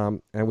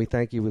 And we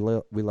thank you.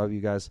 We love you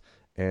guys.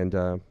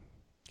 And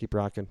keep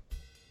rocking.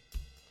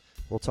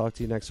 We'll talk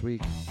to you next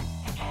week.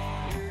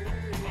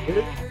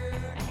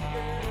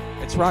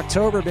 It's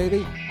Rocktober,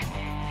 baby.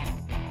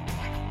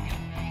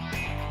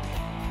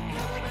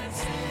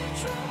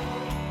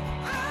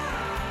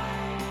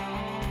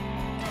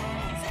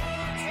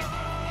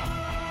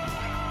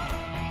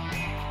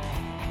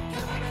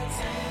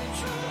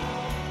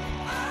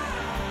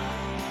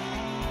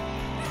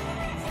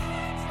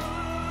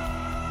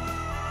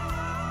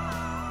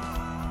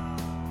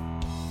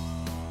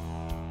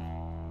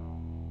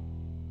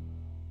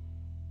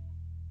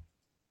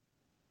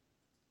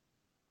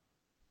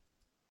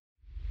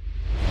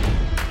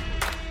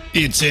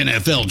 It's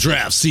NFL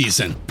draft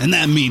season, and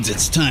that means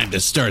it's time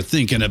to start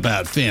thinking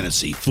about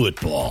fantasy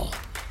football.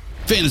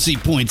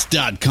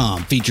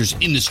 FantasyPoints.com features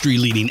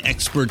industry-leading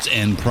experts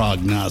and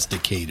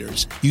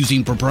prognosticators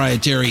using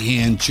proprietary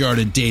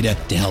hand-charted data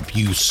to help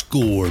you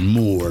score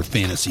more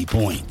fantasy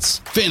points.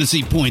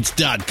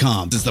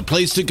 FantasyPoints.com is the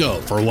place to go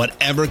for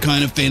whatever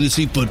kind of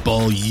fantasy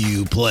football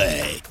you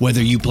play.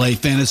 Whether you play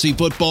fantasy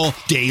football,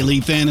 daily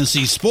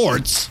fantasy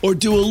sports, or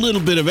do a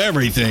little bit of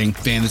everything,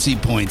 Fantasy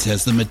Points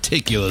has the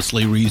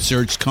meticulously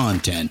researched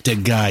content to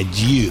guide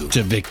you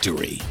to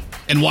victory.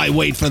 And why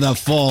wait for the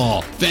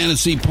fall?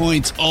 Fantasy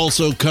Points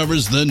also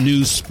covers the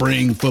new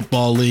spring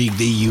football league,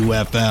 the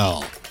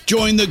UFL.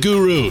 Join the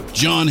guru,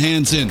 John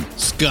Hansen,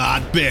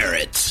 Scott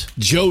Barrett,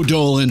 Joe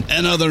Dolan,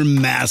 and other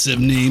massive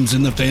names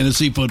in the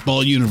fantasy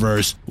football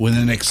universe with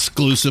an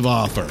exclusive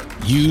offer.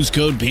 Use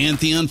code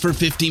Pantheon for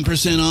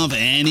 15% off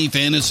any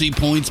Fantasy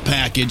Points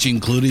package,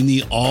 including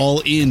the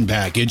all-in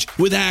package,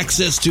 with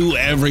access to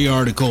every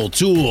article,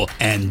 tool,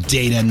 and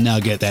data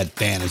nugget that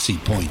Fantasy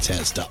Points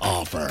has to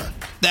offer.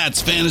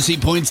 That's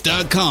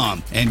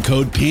FantasyPoints.com and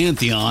code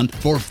Pantheon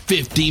for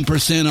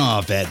 15%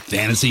 off at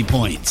Fantasy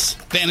Points.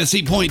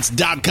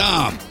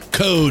 FantasyPoints.com,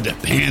 code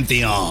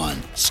Pantheon.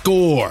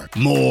 Score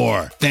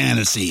more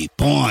fantasy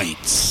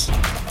points.